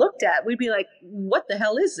 feet and looked at, we'd be like, what the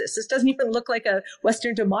hell is this? This doesn't even look like a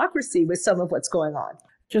Western democracy with some of what's going on.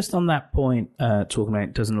 Just on that point, talking about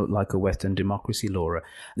it doesn't look like a Western democracy, Laura,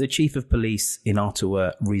 the chief of police in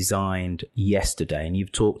Ottawa resigned yesterday, and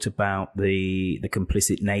you've talked about the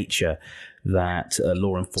complicit nature that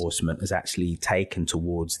law enforcement has actually taken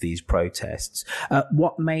towards these protests.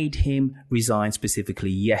 What made him resign specifically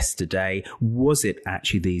yesterday? Was it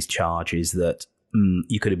actually these charges that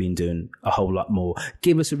you could have been doing a whole lot more?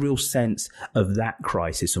 Give us a real sense of that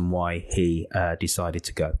crisis and why he decided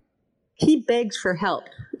to go. He begged for help.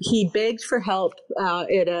 He begged for help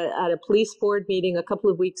at a police board meeting a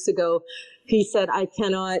couple of weeks ago. He said,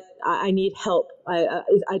 I need help.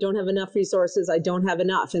 I don't have enough resources. I don't have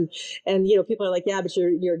enough. And people are like, yeah, but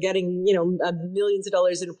you're getting, millions of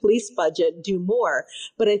dollars in a police budget, do more.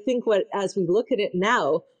 But I think as we look at it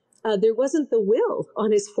now, there wasn't the will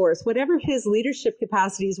on his force. Whatever his leadership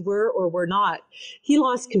capacities were or were not, he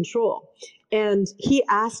lost control. And he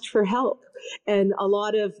asked for help. And a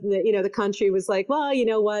lot of the country was like, well, you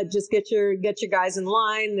know what, just get your guys in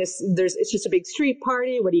line. It's just a big street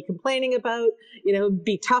party. What are you complaining about?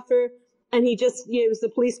 Be tougher. And he just, it was the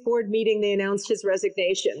police board meeting. They announced his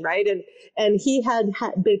resignation, right? And he had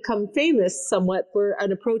become famous somewhat for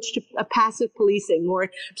an approach to a passive policing, more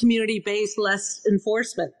community-based, less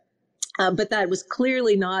enforcement. But that was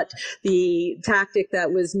clearly not the tactic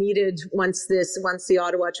that was needed once the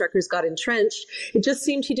Ottawa truckers got entrenched. It just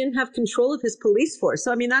seemed he didn't have control of his police force.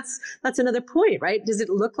 So, I mean, that's another point, right? Does it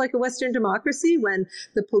look like a Western democracy when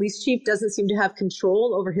the police chief doesn't seem to have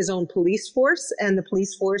control over his own police force and the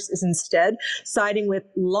police force is instead siding with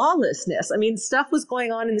lawlessness? I mean, stuff was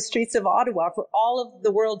going on in the streets of Ottawa for all of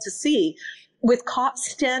the world to see, with cops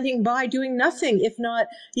standing by doing nothing, if not,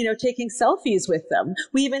 taking selfies with them.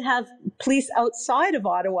 We even have police outside of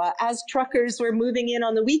Ottawa as truckers were moving in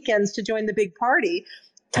on the weekends to join the big party,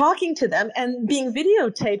 talking to them and being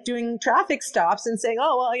videotaped doing traffic stops and saying,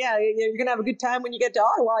 oh, well, yeah, you're going to have a good time when you get to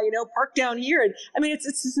Ottawa, park down here. And I mean,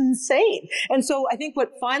 it's insane. And so I think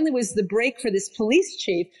what finally was the break for this police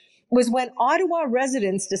chief was when Ottawa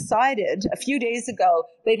residents decided a few days ago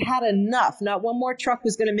they'd had enough. Not one more truck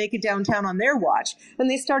was going to make it downtown on their watch. And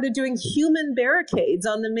they started doing human barricades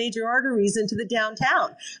on the major arteries into the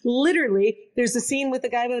downtown. Literally, there's a scene with a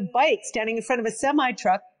guy with a bike standing in front of a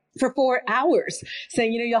semi-truck for 4 hours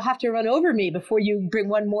saying, you'll have to run over me before you bring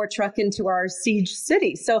one more truck into our siege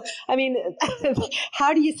city. So, I mean,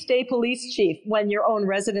 how do you stay police chief when your own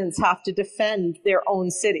residents have to defend their own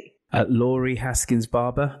city? Laurie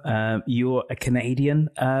Haskins-Barber, you're a Canadian.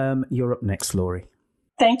 You're up next, Laurie.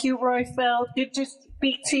 Thank you, Roy Feld. Good to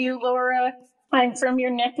speak to you, Laura. I'm from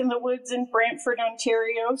your neck in the woods in Brantford,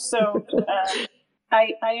 Ontario, so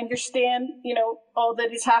I understand, all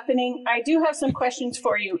that is happening. I do have some questions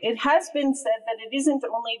for you. It has been said that it isn't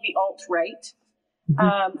only the alt-right.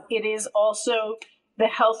 It is also the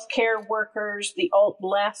healthcare workers, the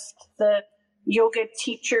alt-left, the yoga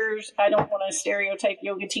teachers. I don't want to stereotype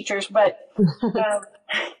yoga teachers, but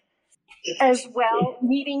as well,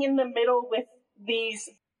 meeting in the middle with these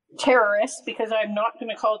terrorists, because I'm not going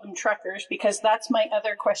to call them truckers, because that's my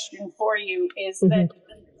other question for you, is that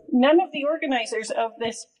none of the organizers of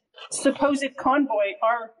this supposed convoy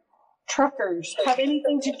are truckers, have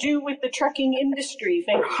anything to do with the trucking industry.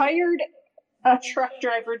 They hired a truck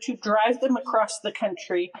driver to drive them across the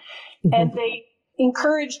country, and they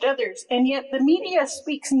encouraged others. And yet the media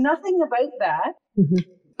speaks nothing about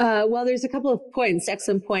that. Well, there's a couple of points,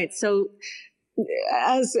 excellent points. So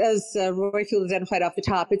as Roy Field identified off the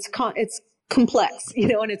top, it's complex,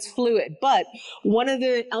 and it's fluid. But one of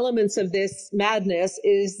the elements of this madness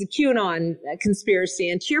is the QAnon conspiracy.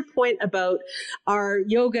 And to your point about our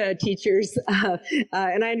yoga teachers, and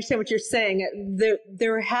I understand what you're saying,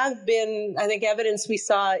 there have been, I think, evidence we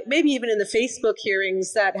saw, maybe even in the Facebook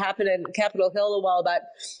hearings that happened at Capitol Hill a while back,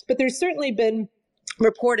 but there's certainly been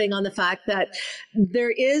reporting on the fact that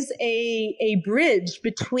there is a bridge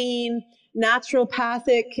between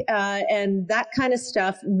naturopathic and that kind of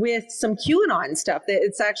stuff with some QAnon stuff.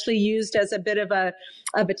 It's actually used as a bit of a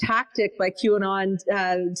tactic by QAnon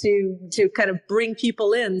to kind of bring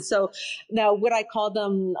people in. So now, would I call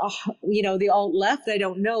them, the alt left? I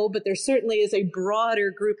don't know, but there certainly is a broader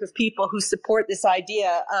group of people who support this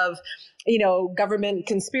idea of government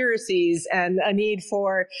conspiracies and a need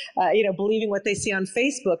for, believing what they see on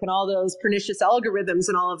Facebook and all those pernicious algorithms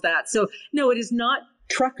and all of that. So no, it is not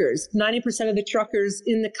truckers. 90% of the truckers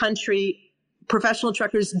in the country, professional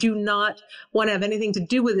truckers, do not want to have anything to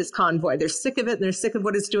do with this convoy. They're sick of it, and they're sick of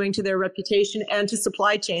what it's doing to their reputation and to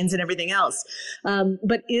supply chains and everything else.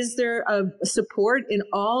 But is there a support in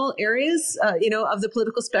all areas, of the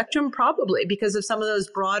political spectrum? Probably, because of some of those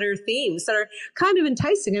broader themes that are kind of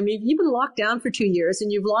enticing. I mean, if you've been locked down for 2 years and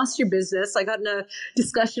you've lost your business. I got in a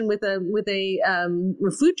discussion with a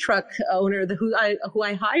food truck owner who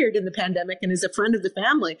I hired in the pandemic and is a friend of the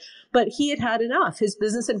family, but he had enough. His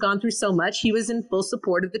business had gone through so much. He was in full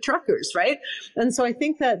support of the truckers, right? And so I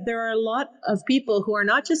think that there are a lot of people who are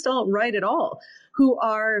not just alt-right at all, who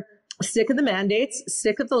are sick of the mandates,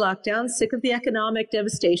 sick of the lockdowns, sick of the economic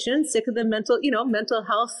devastation, sick of the mental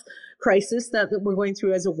health crisis that we're going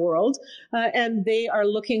through as a world. And they are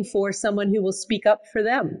looking for someone who will speak up for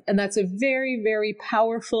them. And that's a very, very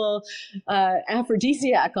powerful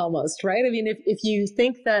aphrodisiac almost, right? I mean, if you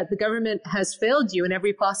think that the government has failed you in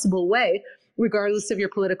every possible way, regardless of your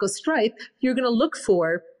political stripe, you're going to look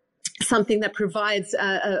for something that provides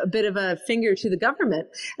a bit of a finger to the government.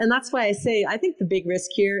 And that's why I say, I think the big risk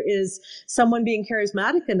here is someone being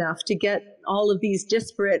charismatic enough to get all of these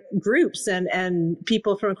disparate groups and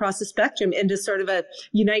people from across the spectrum into sort of a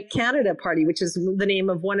Unite Canada party, which is the name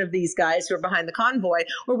of one of these guys who are behind the convoy,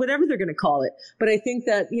 or whatever they're going to call it. But I think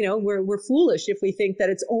that, we're foolish if we think that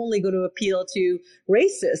it's only going to appeal to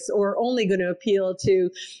racists or only going to appeal to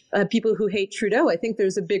people who hate Trudeau. I think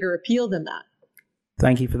there's a bigger appeal than that.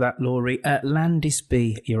 Thank you for that, Laurie. Landis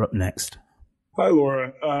B., you're up next. Hi,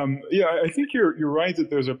 Laura. I think you're right that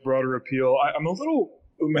there's a broader appeal. I'm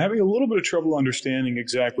having a little bit of trouble understanding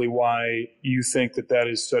exactly why you think that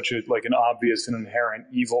is such an obvious and inherent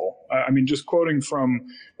evil. Just quoting from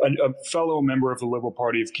a fellow member of the Liberal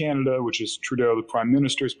Party of Canada, which is Trudeau, the Prime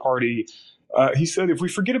Minister's party, he said, if we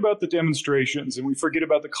forget about the demonstrations and we forget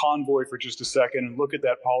about the convoy for just a second and look at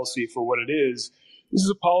that policy for what it is, this is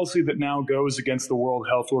a policy that now goes against the World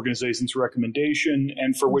Health Organization's recommendation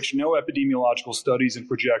and for which no epidemiological studies and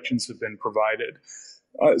projections have been provided.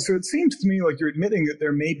 So it seems to me like you're admitting that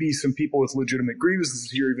there may be some people with legitimate grievances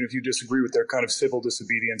here, even if you disagree with their kind of civil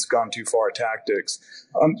disobedience, gone too far tactics.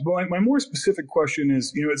 But my more specific question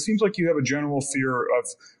is, it seems like you have a general fear of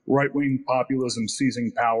right-wing populism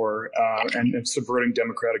seizing power and subverting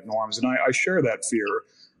democratic norms, and I share that fear.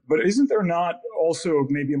 But isn't there not also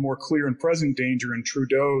maybe a more clear and present danger in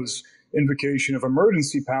Trudeau's invocation of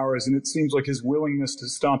emergency powers? And it seems like his willingness to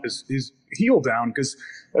stomp his heel down, because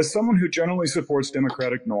as someone who generally supports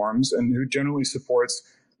democratic norms and who generally supports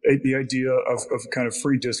the idea of kind of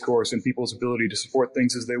free discourse and people's ability to support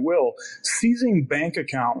things as they will, seizing bank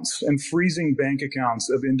accounts and freezing bank accounts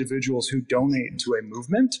of individuals who donate to a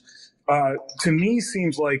movement, to me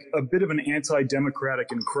seems like a bit of an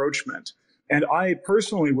anti-democratic encroachment. And I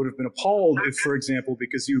personally would have been appalled if, for example,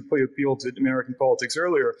 because you appealed to American politics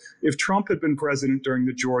earlier, if Trump had been president during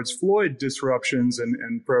the George Floyd disruptions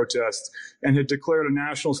and protests and had declared a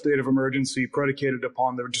national state of emergency predicated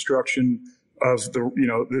upon the destruction of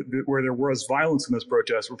where there was violence in those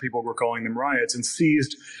protests, where people were calling them riots, and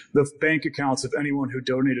seized the bank accounts of anyone who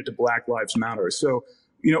donated to Black Lives Matter. So,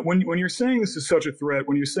 when you're saying this is such a threat,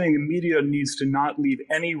 when you're saying the media needs to not leave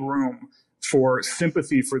any room for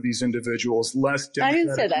sympathy for these individuals, I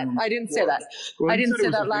didn't say that. I didn't say that. Well, I didn't say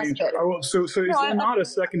that last bit. So is there not a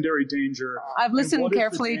secondary danger? I've listened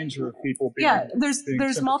carefully. The danger of people being,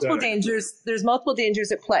 there's multiple dangers. There's multiple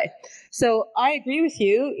dangers at play. So I agree with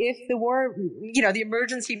you. If the war, the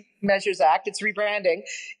Emergency Measures Act, it's rebranding.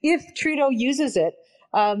 If Trudeau uses it,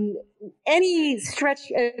 any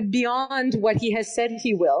stretch beyond what he has said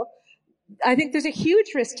he will, I think there's a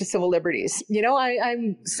huge risk to civil liberties.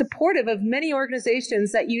 I'm supportive of many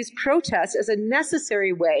organizations that use protest as a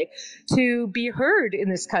necessary way to be heard in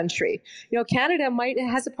this country. Canada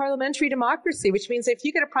has a parliamentary democracy, which means if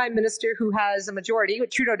you get a prime minister who has a majority,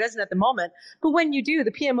 which Trudeau doesn't at the moment, but when you do,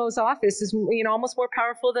 the PMO's office is almost more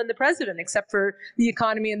powerful than the president, except for the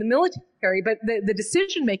economy and the military. But the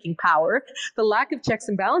decision-making power, the lack of checks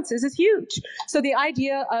and balances is huge. So the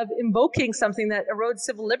idea of invoking something that erodes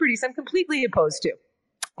civil liberties, I'm completely opposed to.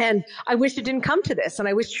 And I wish it didn't come to this. And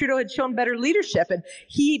I wish Trudeau had shown better leadership, and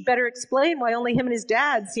he better explain why only him and his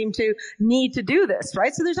dad seem to need to do this,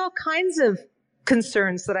 right? So there's all kinds of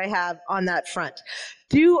concerns that I have on that front.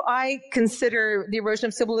 Do I consider the erosion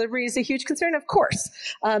of civil liberties a huge concern? Of course.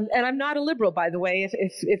 And I'm not a liberal, by the way,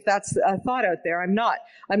 if that's a thought out there. I'm not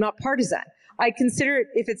partisan. I consider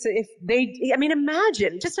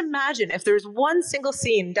imagine if there's one single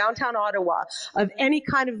scene downtown Ottawa of any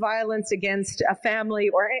kind of violence against a family,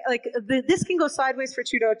 or this can go sideways for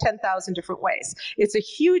Trudeau 10,000 different ways. It's a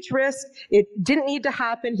huge risk. It didn't need to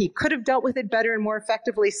happen. He could have dealt with it better and more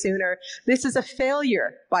effectively sooner. This is a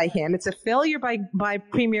failure by him. It's a failure by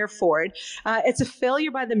Premier Ford. It's a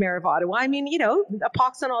failure by the Mayor of Ottawa. A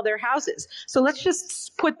pox on all their houses. So let's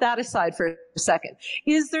just put that aside for a second.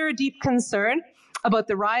 Is there a deep concern about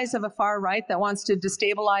the rise of a far right that wants to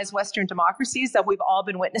destabilize Western democracies that we've all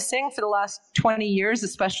been witnessing for the last 20 years,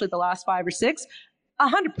 especially the last 5 or 6?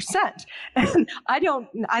 100%. And I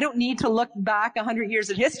don't need to look back 100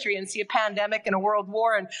 years of history and see a pandemic and a world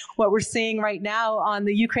war and what we're seeing right now on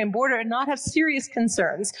the Ukraine border and not have serious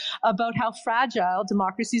concerns about how fragile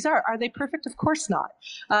democracies are. Are they perfect? Of course not.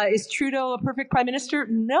 Is Trudeau a perfect prime minister?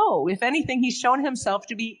 No. If anything, he's shown himself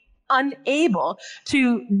to be unable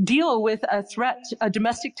to deal with a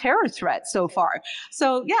domestic terror threat so far.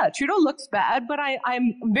 So yeah, Trudeau looks bad, but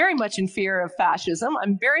I'm very much in fear of fascism.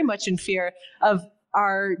 I'm very much in fear of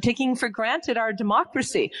are taking for granted our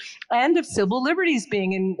democracy and of civil liberties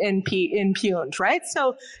being impugned, right?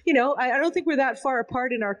 So, I don't think we're that far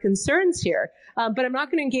apart in our concerns here, but I'm not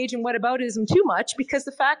going to engage in whataboutism too much because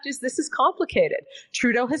the fact is this is complicated.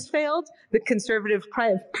 Trudeau has failed. The Conservative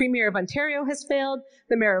Premier of Ontario has failed.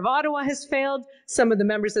 The Mayor of Ottawa has failed. Some of the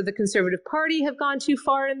members of the Conservative Party have gone too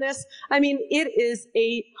far in this. It is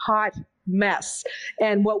a hot mess.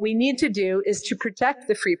 And what we need to do is to protect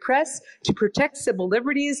the free press, to protect civil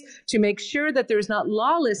liberties, to make sure that there's not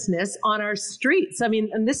lawlessness on our streets.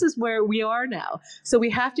 And this is where we are now. So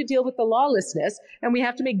we have to deal with the lawlessness, and we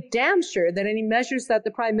have to make damn sure that any measures that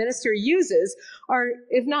the Prime Minister uses are,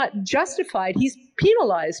 if not justified, he's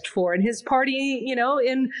penalized for, and his party,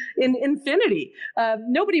 in infinity.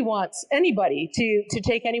 Nobody wants anybody to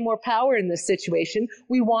take any more power in this situation.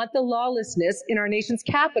 We want the lawlessness in our nation's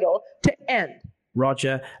capital to end.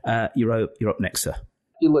 Roger, you're up next, sir.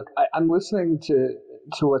 Look, I'm listening to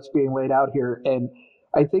what's being laid out here, and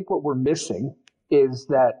I think what we're missing is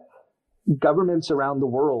that governments around the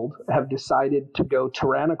world have decided to go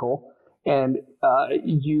tyrannical and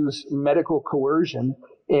use medical coercion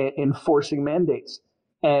in enforcing mandates,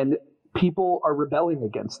 and people are rebelling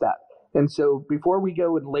against that. And so before we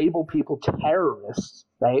go and label people terrorists,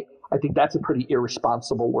 right, I think that's a pretty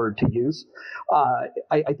irresponsible word to use.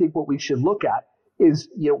 I think what we should look at is,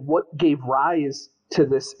 what gave rise to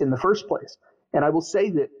this in the first place. And I will say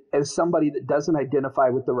that as somebody that doesn't identify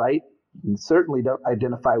with the right, and certainly don't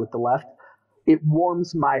identify with the left, it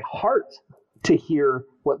warms my heart to hear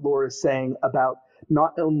what Laura's saying about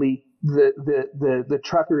not only the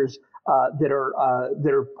truckers that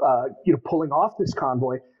are pulling off this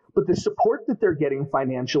convoy, but the support that they're getting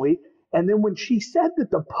financially. And then when she said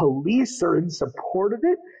that the police are in support of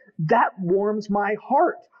it, that warms my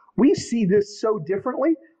heart. We see this so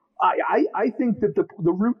differently. I think that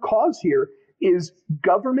the root cause here is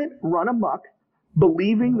government run amok,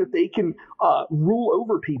 believing that they can rule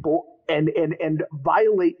over people and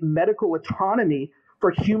violate medical autonomy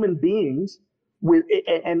for human beings.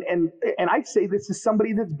 And I say this as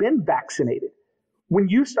somebody that's been vaccinated. When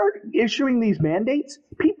you start issuing these mandates,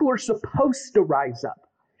 people are supposed to rise up.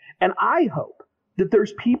 And I hope that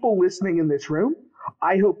there's people listening in this room.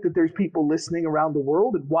 I hope that there's people listening around the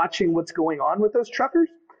world and watching what's going on with those truckers.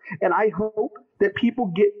 And I hope that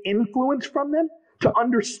people get influence from them to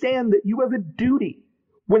understand that you have a duty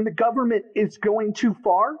when the government is going too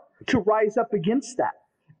far to rise up against that.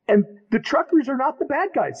 And the truckers are not the bad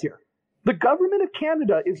guys here. The government of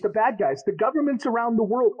Canada is the bad guys. The governments around the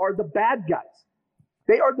world are the bad guys.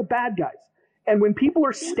 They are the bad guys. And when people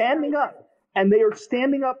are standing up, and they are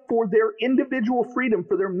standing up for their individual freedom,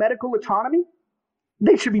 for their medical autonomy,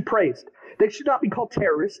 they should be praised. They should not be called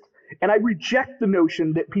terrorists. And I reject the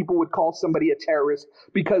notion that people would call somebody a terrorist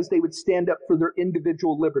because they would stand up for their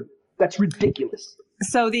individual liberty. That's ridiculous.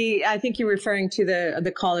 So I think you're referring to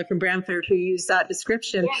the caller from Brantford who used that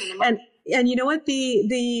description. And you know what?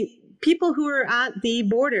 The people who were at the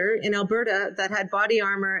border in Alberta that had body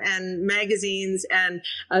armor and magazines and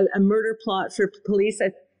a murder plot for police,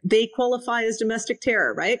 they qualify as domestic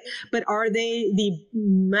terror, right? But are they the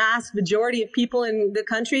mass majority of people in the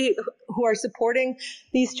country who are supporting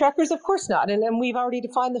these truckers? Of course not. And we've already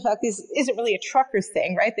defined the fact this isn't really a truckers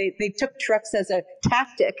thing, right? They took trucks as a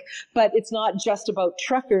tactic, but it's not just about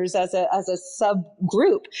truckers as a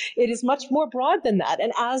subgroup. It is much more broad than that.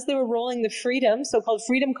 And as they were rolling the so-called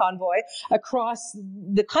Freedom Convoy across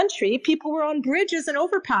the country, people were on bridges and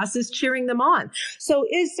overpasses cheering them on. So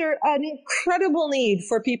is there an incredible need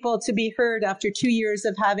for people to be heard after 2 years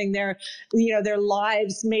of having their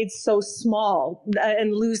lives made so small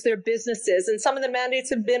and lose their businesses? And some of the mandates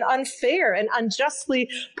have been unfair and unjustly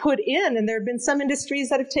put in. And there have been some industries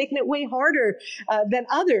that have taken it way harder than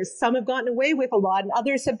others. Some have gotten away with a lot and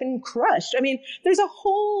others have been crushed. I mean, there's a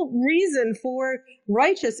whole reason for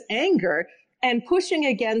righteous anger and pushing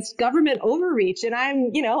against government overreach. And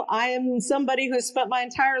I am somebody who has spent my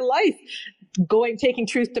entire life taking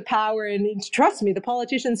truth to power. And trust me, the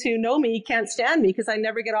politicians who know me can't stand me because I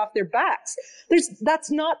never get off their backs.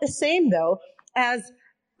 That's not the same, though, as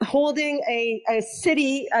holding a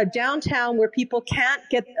city, a downtown where people can't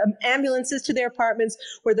get ambulances to their apartments,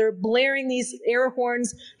 where they're blaring these air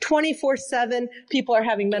horns 24/7. People are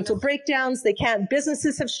having mental breakdowns.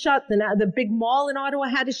 Businesses have shut. The big mall in Ottawa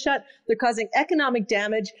had to shut. They're causing economic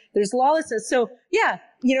damage. There's lawlessness. So yeah,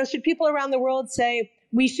 should people around the world say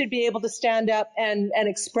we should be able to stand up and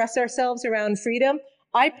express ourselves around freedom?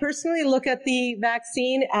 I personally look at the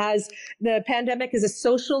vaccine as the pandemic is a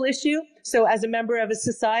social issue. So as a member of a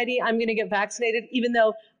society, I'm going to get vaccinated, even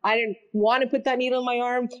though I didn't want to put that needle in my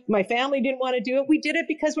arm. My family didn't want to do it. We did it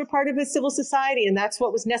because we're part of a civil society, and that's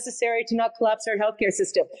what was necessary to not collapse our healthcare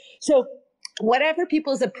system. So whatever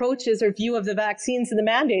people's approaches or view of the vaccines and the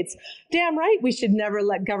mandates, damn right, we should never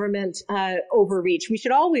let government overreach. We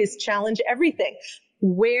should always challenge everything.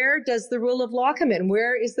 Where does the rule of law come in?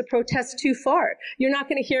 Where is the protest too far? You're not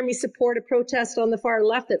going to hear me support a protest on the far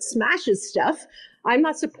left that smashes stuff. I'm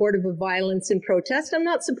not supportive of violence in protest. I'm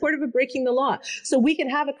not supportive of breaking the law. So we can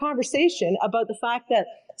have a conversation about the fact that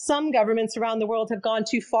some governments around the world have gone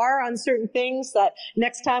too far on certain things, that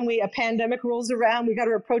next time a pandemic rolls around, we got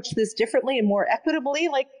to approach this differently and more equitably.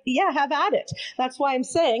 Have at it. That's why I'm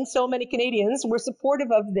saying so many Canadians were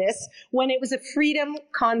supportive of this when it was a freedom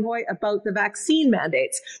convoy about the vaccine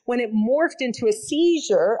mandates, when it morphed into a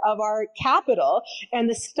seizure of our capital and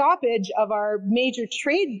the stoppage of our major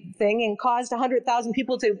trade thing and caused 100,000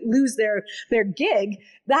 people to lose their gig.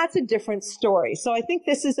 That's a different story. So I think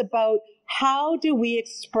this is about how do we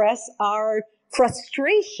express our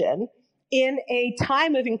frustration in a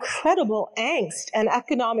time of incredible angst and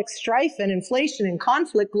economic strife and inflation and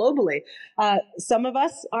conflict globally. Some of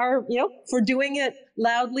us are, for doing it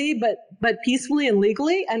loudly, but peacefully and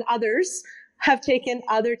legally, and others have taken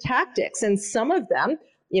other tactics. And some of them,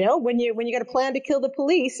 when you got a plan to kill the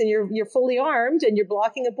police and you're fully armed and you're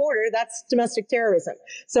blocking a border, that's domestic terrorism.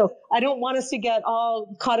 So I don't want us to get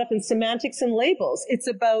all caught up in semantics and labels. It's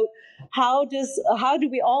about how do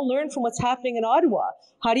we all learn from what's happening in Ottawa?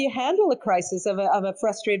 How do you handle a crisis of a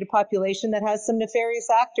frustrated population that has some nefarious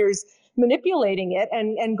actors manipulating it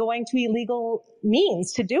and going to illegal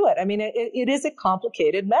means to do it? I mean, it is a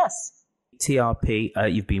complicated mess. TRP,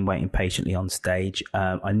 you've been waiting patiently on stage.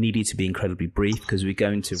 I need you to be incredibly brief because we're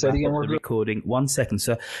going to wrap up the recording. 1 second,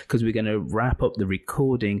 sir, because we're going to wrap up the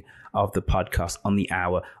recording of the podcast on the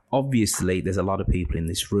hour obviously, there's a lot of people in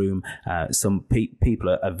this room. Some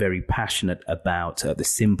people are very passionate about the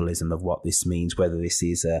symbolism of what this means, whether this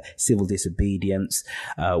is civil disobedience,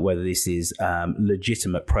 whether this is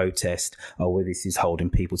legitimate protest, or whether this is holding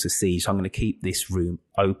people to siege. So I'm going to keep this room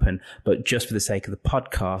open, but just for the sake of the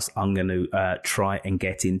podcast, I'm going to try and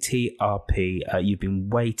get in. TRP, you've been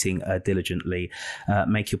waiting diligently.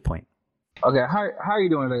 Make your point. Okay, how are you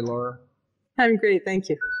doing today, Laura? I'm great, thank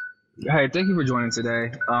you. Hey, thank you for joining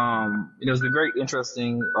today. It has been very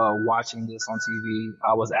interesting watching this on TV.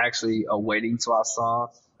 I was actually waiting till I saw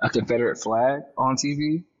a Confederate flag on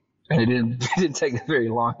TV, and it didn't take very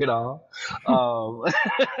long at all.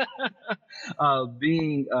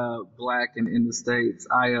 Being Black and in the States,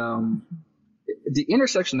 the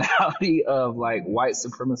intersectionality of like white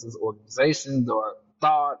supremacist organizations or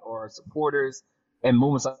thought or supporters and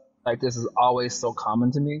movements like this is always so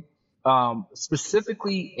common to me.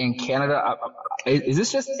 Specifically in Canada, is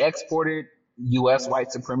this just exported U.S.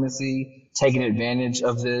 white supremacy taking advantage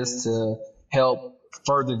of this to help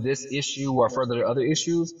further this issue or further other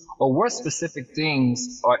issues? Or what specific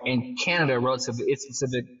things are in Canada relative to its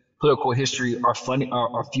specific political history are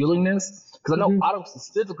fueling this? Because I know Ottawa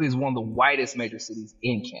specifically is one of the whitest major cities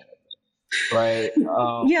in Canada. Right. And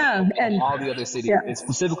all the other cities, it's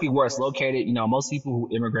specifically where it's located. You know, most people who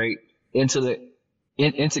immigrate into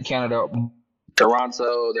Canada,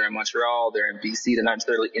 Toronto, they're in Montreal, they're in BC, they're not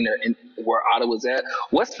necessarily in where Ottawa's at.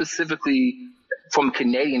 What specifically from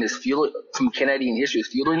Canadian history is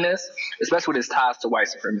fueling this, especially with its ties to white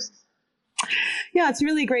supremacy? Yeah, it's a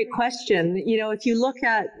really great question. You know, if you look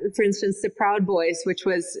at, for instance, the Proud Boys, which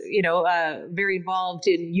was, very involved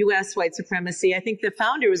in U.S. white supremacy, I think the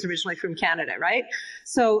founder was originally from Canada, right?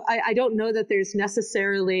 So I don't know that there's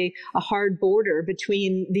necessarily a hard border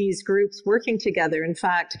between these groups working together. In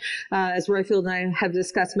fact, as Roifield and I have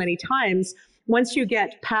discussed many times, once you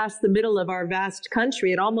get past the middle of our vast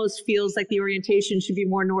country, it almost feels like the orientation should be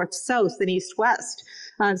more north-south than east-west.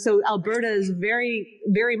 So Alberta is very,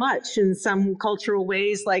 very much in some cultural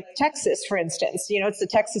ways like Texas, for instance. You know, it's the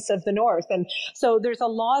Texas of the North. And so there's a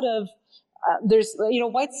lot of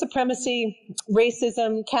white supremacy,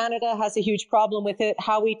 racism. Canada has a huge problem with it.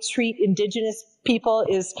 How we treat Indigenous people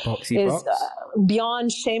is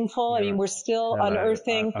beyond shameful. I mean, we're still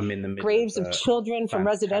unearthing graves of children from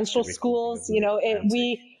residential schools. You know,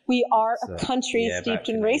 we are a country steeped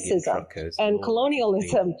in racism and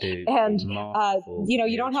colonialism. And,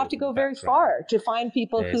 you don't have to go very far to find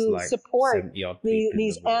people who support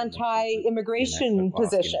these anti-immigration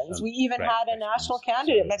positions. We even had a national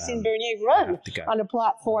candidate, Maxime Bernier, run on a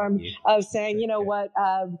platform of saying, we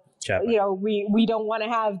don't want to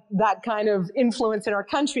have that kind of influence in our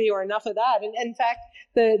country or enough of that. And in fact,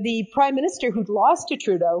 the prime minister who lost to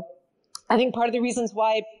Trudeau, I think part of the reasons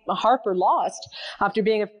why Harper lost after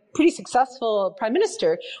being a pretty successful prime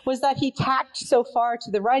minister was that he tacked so far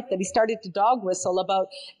to the right that he started to dog whistle about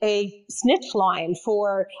a snitch line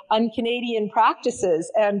for un-Canadian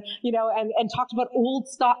practices and talked about old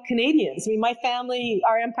stock Canadians. I mean, my family,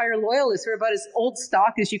 our Empire Loyalists, are about as old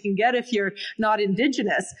stock as you can get if you're not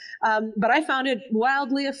Indigenous. But I found it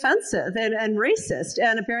wildly offensive and racist.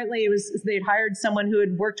 And apparently they'd hired someone who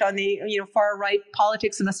had worked on the far right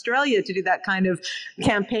politics in Australia to do that kind of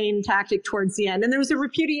campaign tactic towards the end. And there was a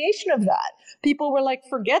repudiation of that. People were like,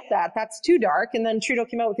 forget that. That's too dark. And then Trudeau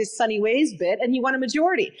came out with his Sunny Ways bit and he won a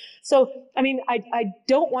majority. So, I mean, I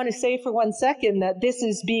don't want to say for one second that this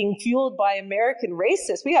is being fueled by American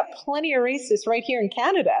racists. We got plenty of racists right here in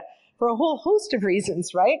Canada for a whole host of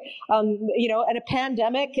reasons, right? And a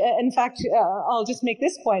pandemic. In fact, I'll just make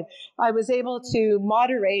this point. I was able to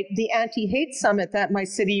moderate the anti-hate summit that my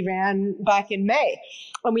city ran back in May.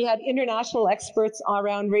 And we had international experts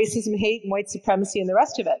around racism, hate, and white supremacy and the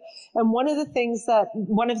rest of it. And one of the things that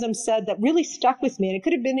one of them said that really stuck with me, and it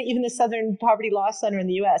could have been even the Southern Poverty Law Center in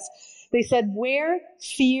the US, they said, where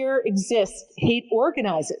fear exists, hate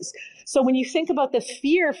organizes. So when you think about the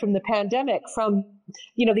fear from the pandemic, from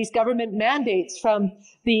these government mandates, from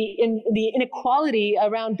the inequality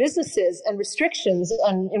around businesses and restrictions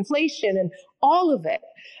and inflation and all of it,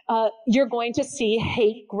 you're going to see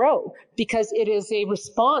hate grow because it is a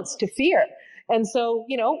response to fear. And so,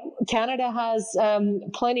 Canada has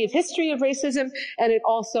plenty of history of racism, and it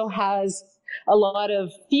also has a lot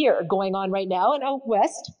of fear going on right now. And out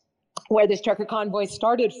west, where this trucker convoy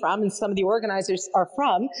started from, and some of the organizers are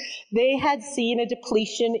from, they had seen a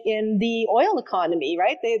depletion in the oil economy,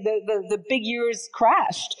 right? The big years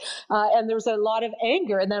crashed, and there was a lot of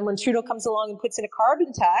anger. And then when Trudeau comes along and puts in a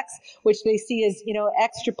carbon tax, which they see as,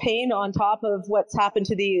 extra pain on top of what's happened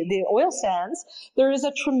to the oil sands, there is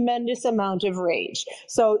a tremendous amount of rage.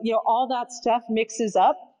 So, all that stuff mixes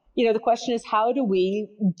up the question is, how do we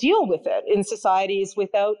deal with it in societies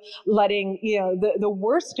without letting, the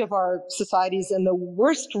worst of our societies and the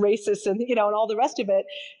worst racists and, and all the rest of it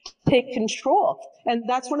take control? And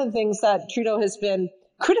that's one of the things that Trudeau has been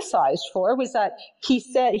criticized for, was that he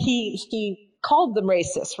said he called them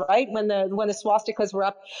racist, right? When the swastikas were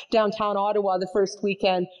up downtown Ottawa the first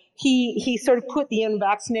weekend, he sort of put the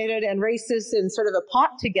unvaccinated and racist in sort of a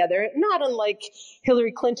pot together, not unlike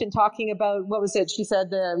Hillary Clinton talking about, what was it? She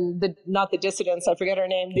said not the dissidents, I forget her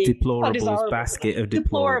name. The deplorables, basket of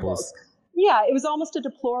deplorables. Yeah, it was almost a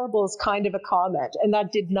deplorables kind of a comment, and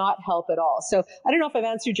that did not help at all. So I don't know if I've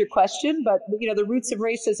answered your question, but the roots of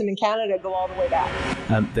racism in Canada go all the way back.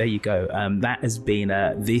 There you go. That has been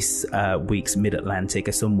this week's Mid-Atlantic,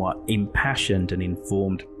 a somewhat impassioned and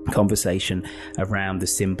informed conversation around the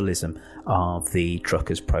symbolism of the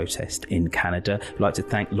truckers' protest in Canada. I'd like to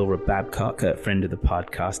thank Laura Babcock, a friend of the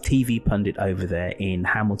podcast, TV pundit over there in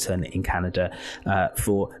Hamilton in Canada,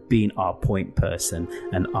 for being our point person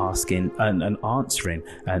and asking and answering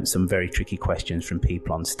some very tricky questions from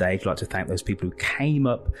people on stage. I'd like to thank those people who came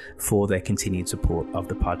up for their continued support of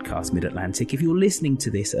the podcast Mid-Atlantic. If you're listening to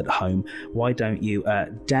this at home, why don't you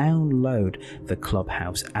download the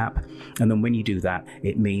Clubhouse app? And then when you do that,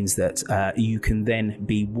 it means that you can then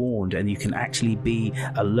be warned and you can actually be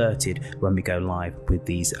alerted when we go live with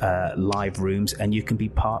these live rooms, and you can be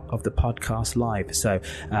part of the podcast live. So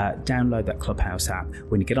download that Clubhouse app.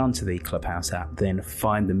 When you get onto the Clubhouse app, then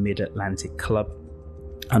find the Mid-Atlantic Club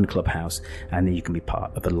and Clubhouse, and then you can be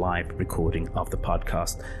part of the live recording of the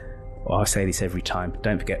podcast. I say this every time.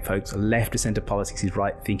 Don't forget, folks, left of centre politics is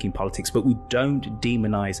right-thinking politics, but we don't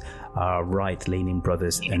demonise our right-leaning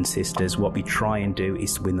brothers and sisters. What we try and do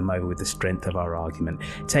is win them over with the strength of our argument.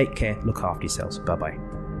 Take care. Look after yourselves. Bye-bye.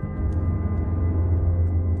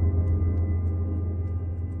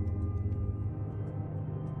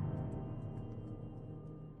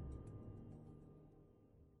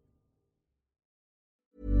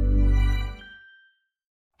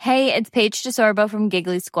 Hey, it's Paige DeSorbo from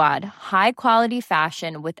Giggly Squad. High quality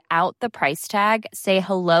fashion without the price tag. Say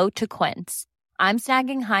hello to Quince. I'm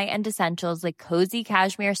snagging high-end essentials like cozy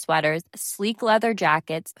cashmere sweaters, sleek leather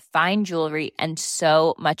jackets, fine jewelry, and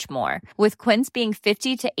so much more. With Quince being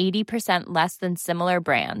 50 to 80% less than similar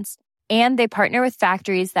brands. And they partner with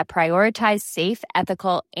factories that prioritize safe,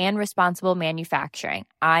 ethical, and responsible manufacturing.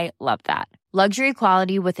 I love that. Luxury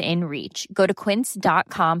quality within reach. Go to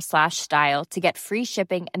quince.com/style to get free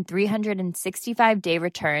shipping and 365-day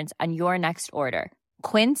returns on your next order.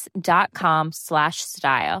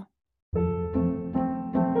 Quince.com/style.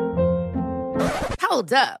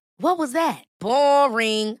 Hold up. What was that?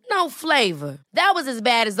 Boring. No flavor. That was as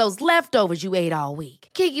bad as those leftovers you ate all week.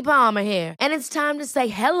 Keke Palmer here. And it's time to say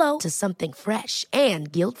hello to something fresh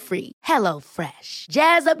and guilt-free. Hello Fresh.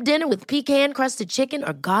 Jazz up dinner with pecan-crusted chicken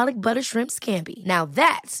or garlic butter shrimp scampi. Now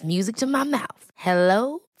that's music to my mouth.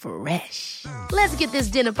 Hello Fresh. Let's get this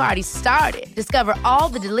dinner party started. Discover all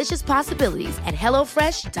the delicious possibilities at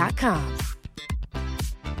HelloFresh.com.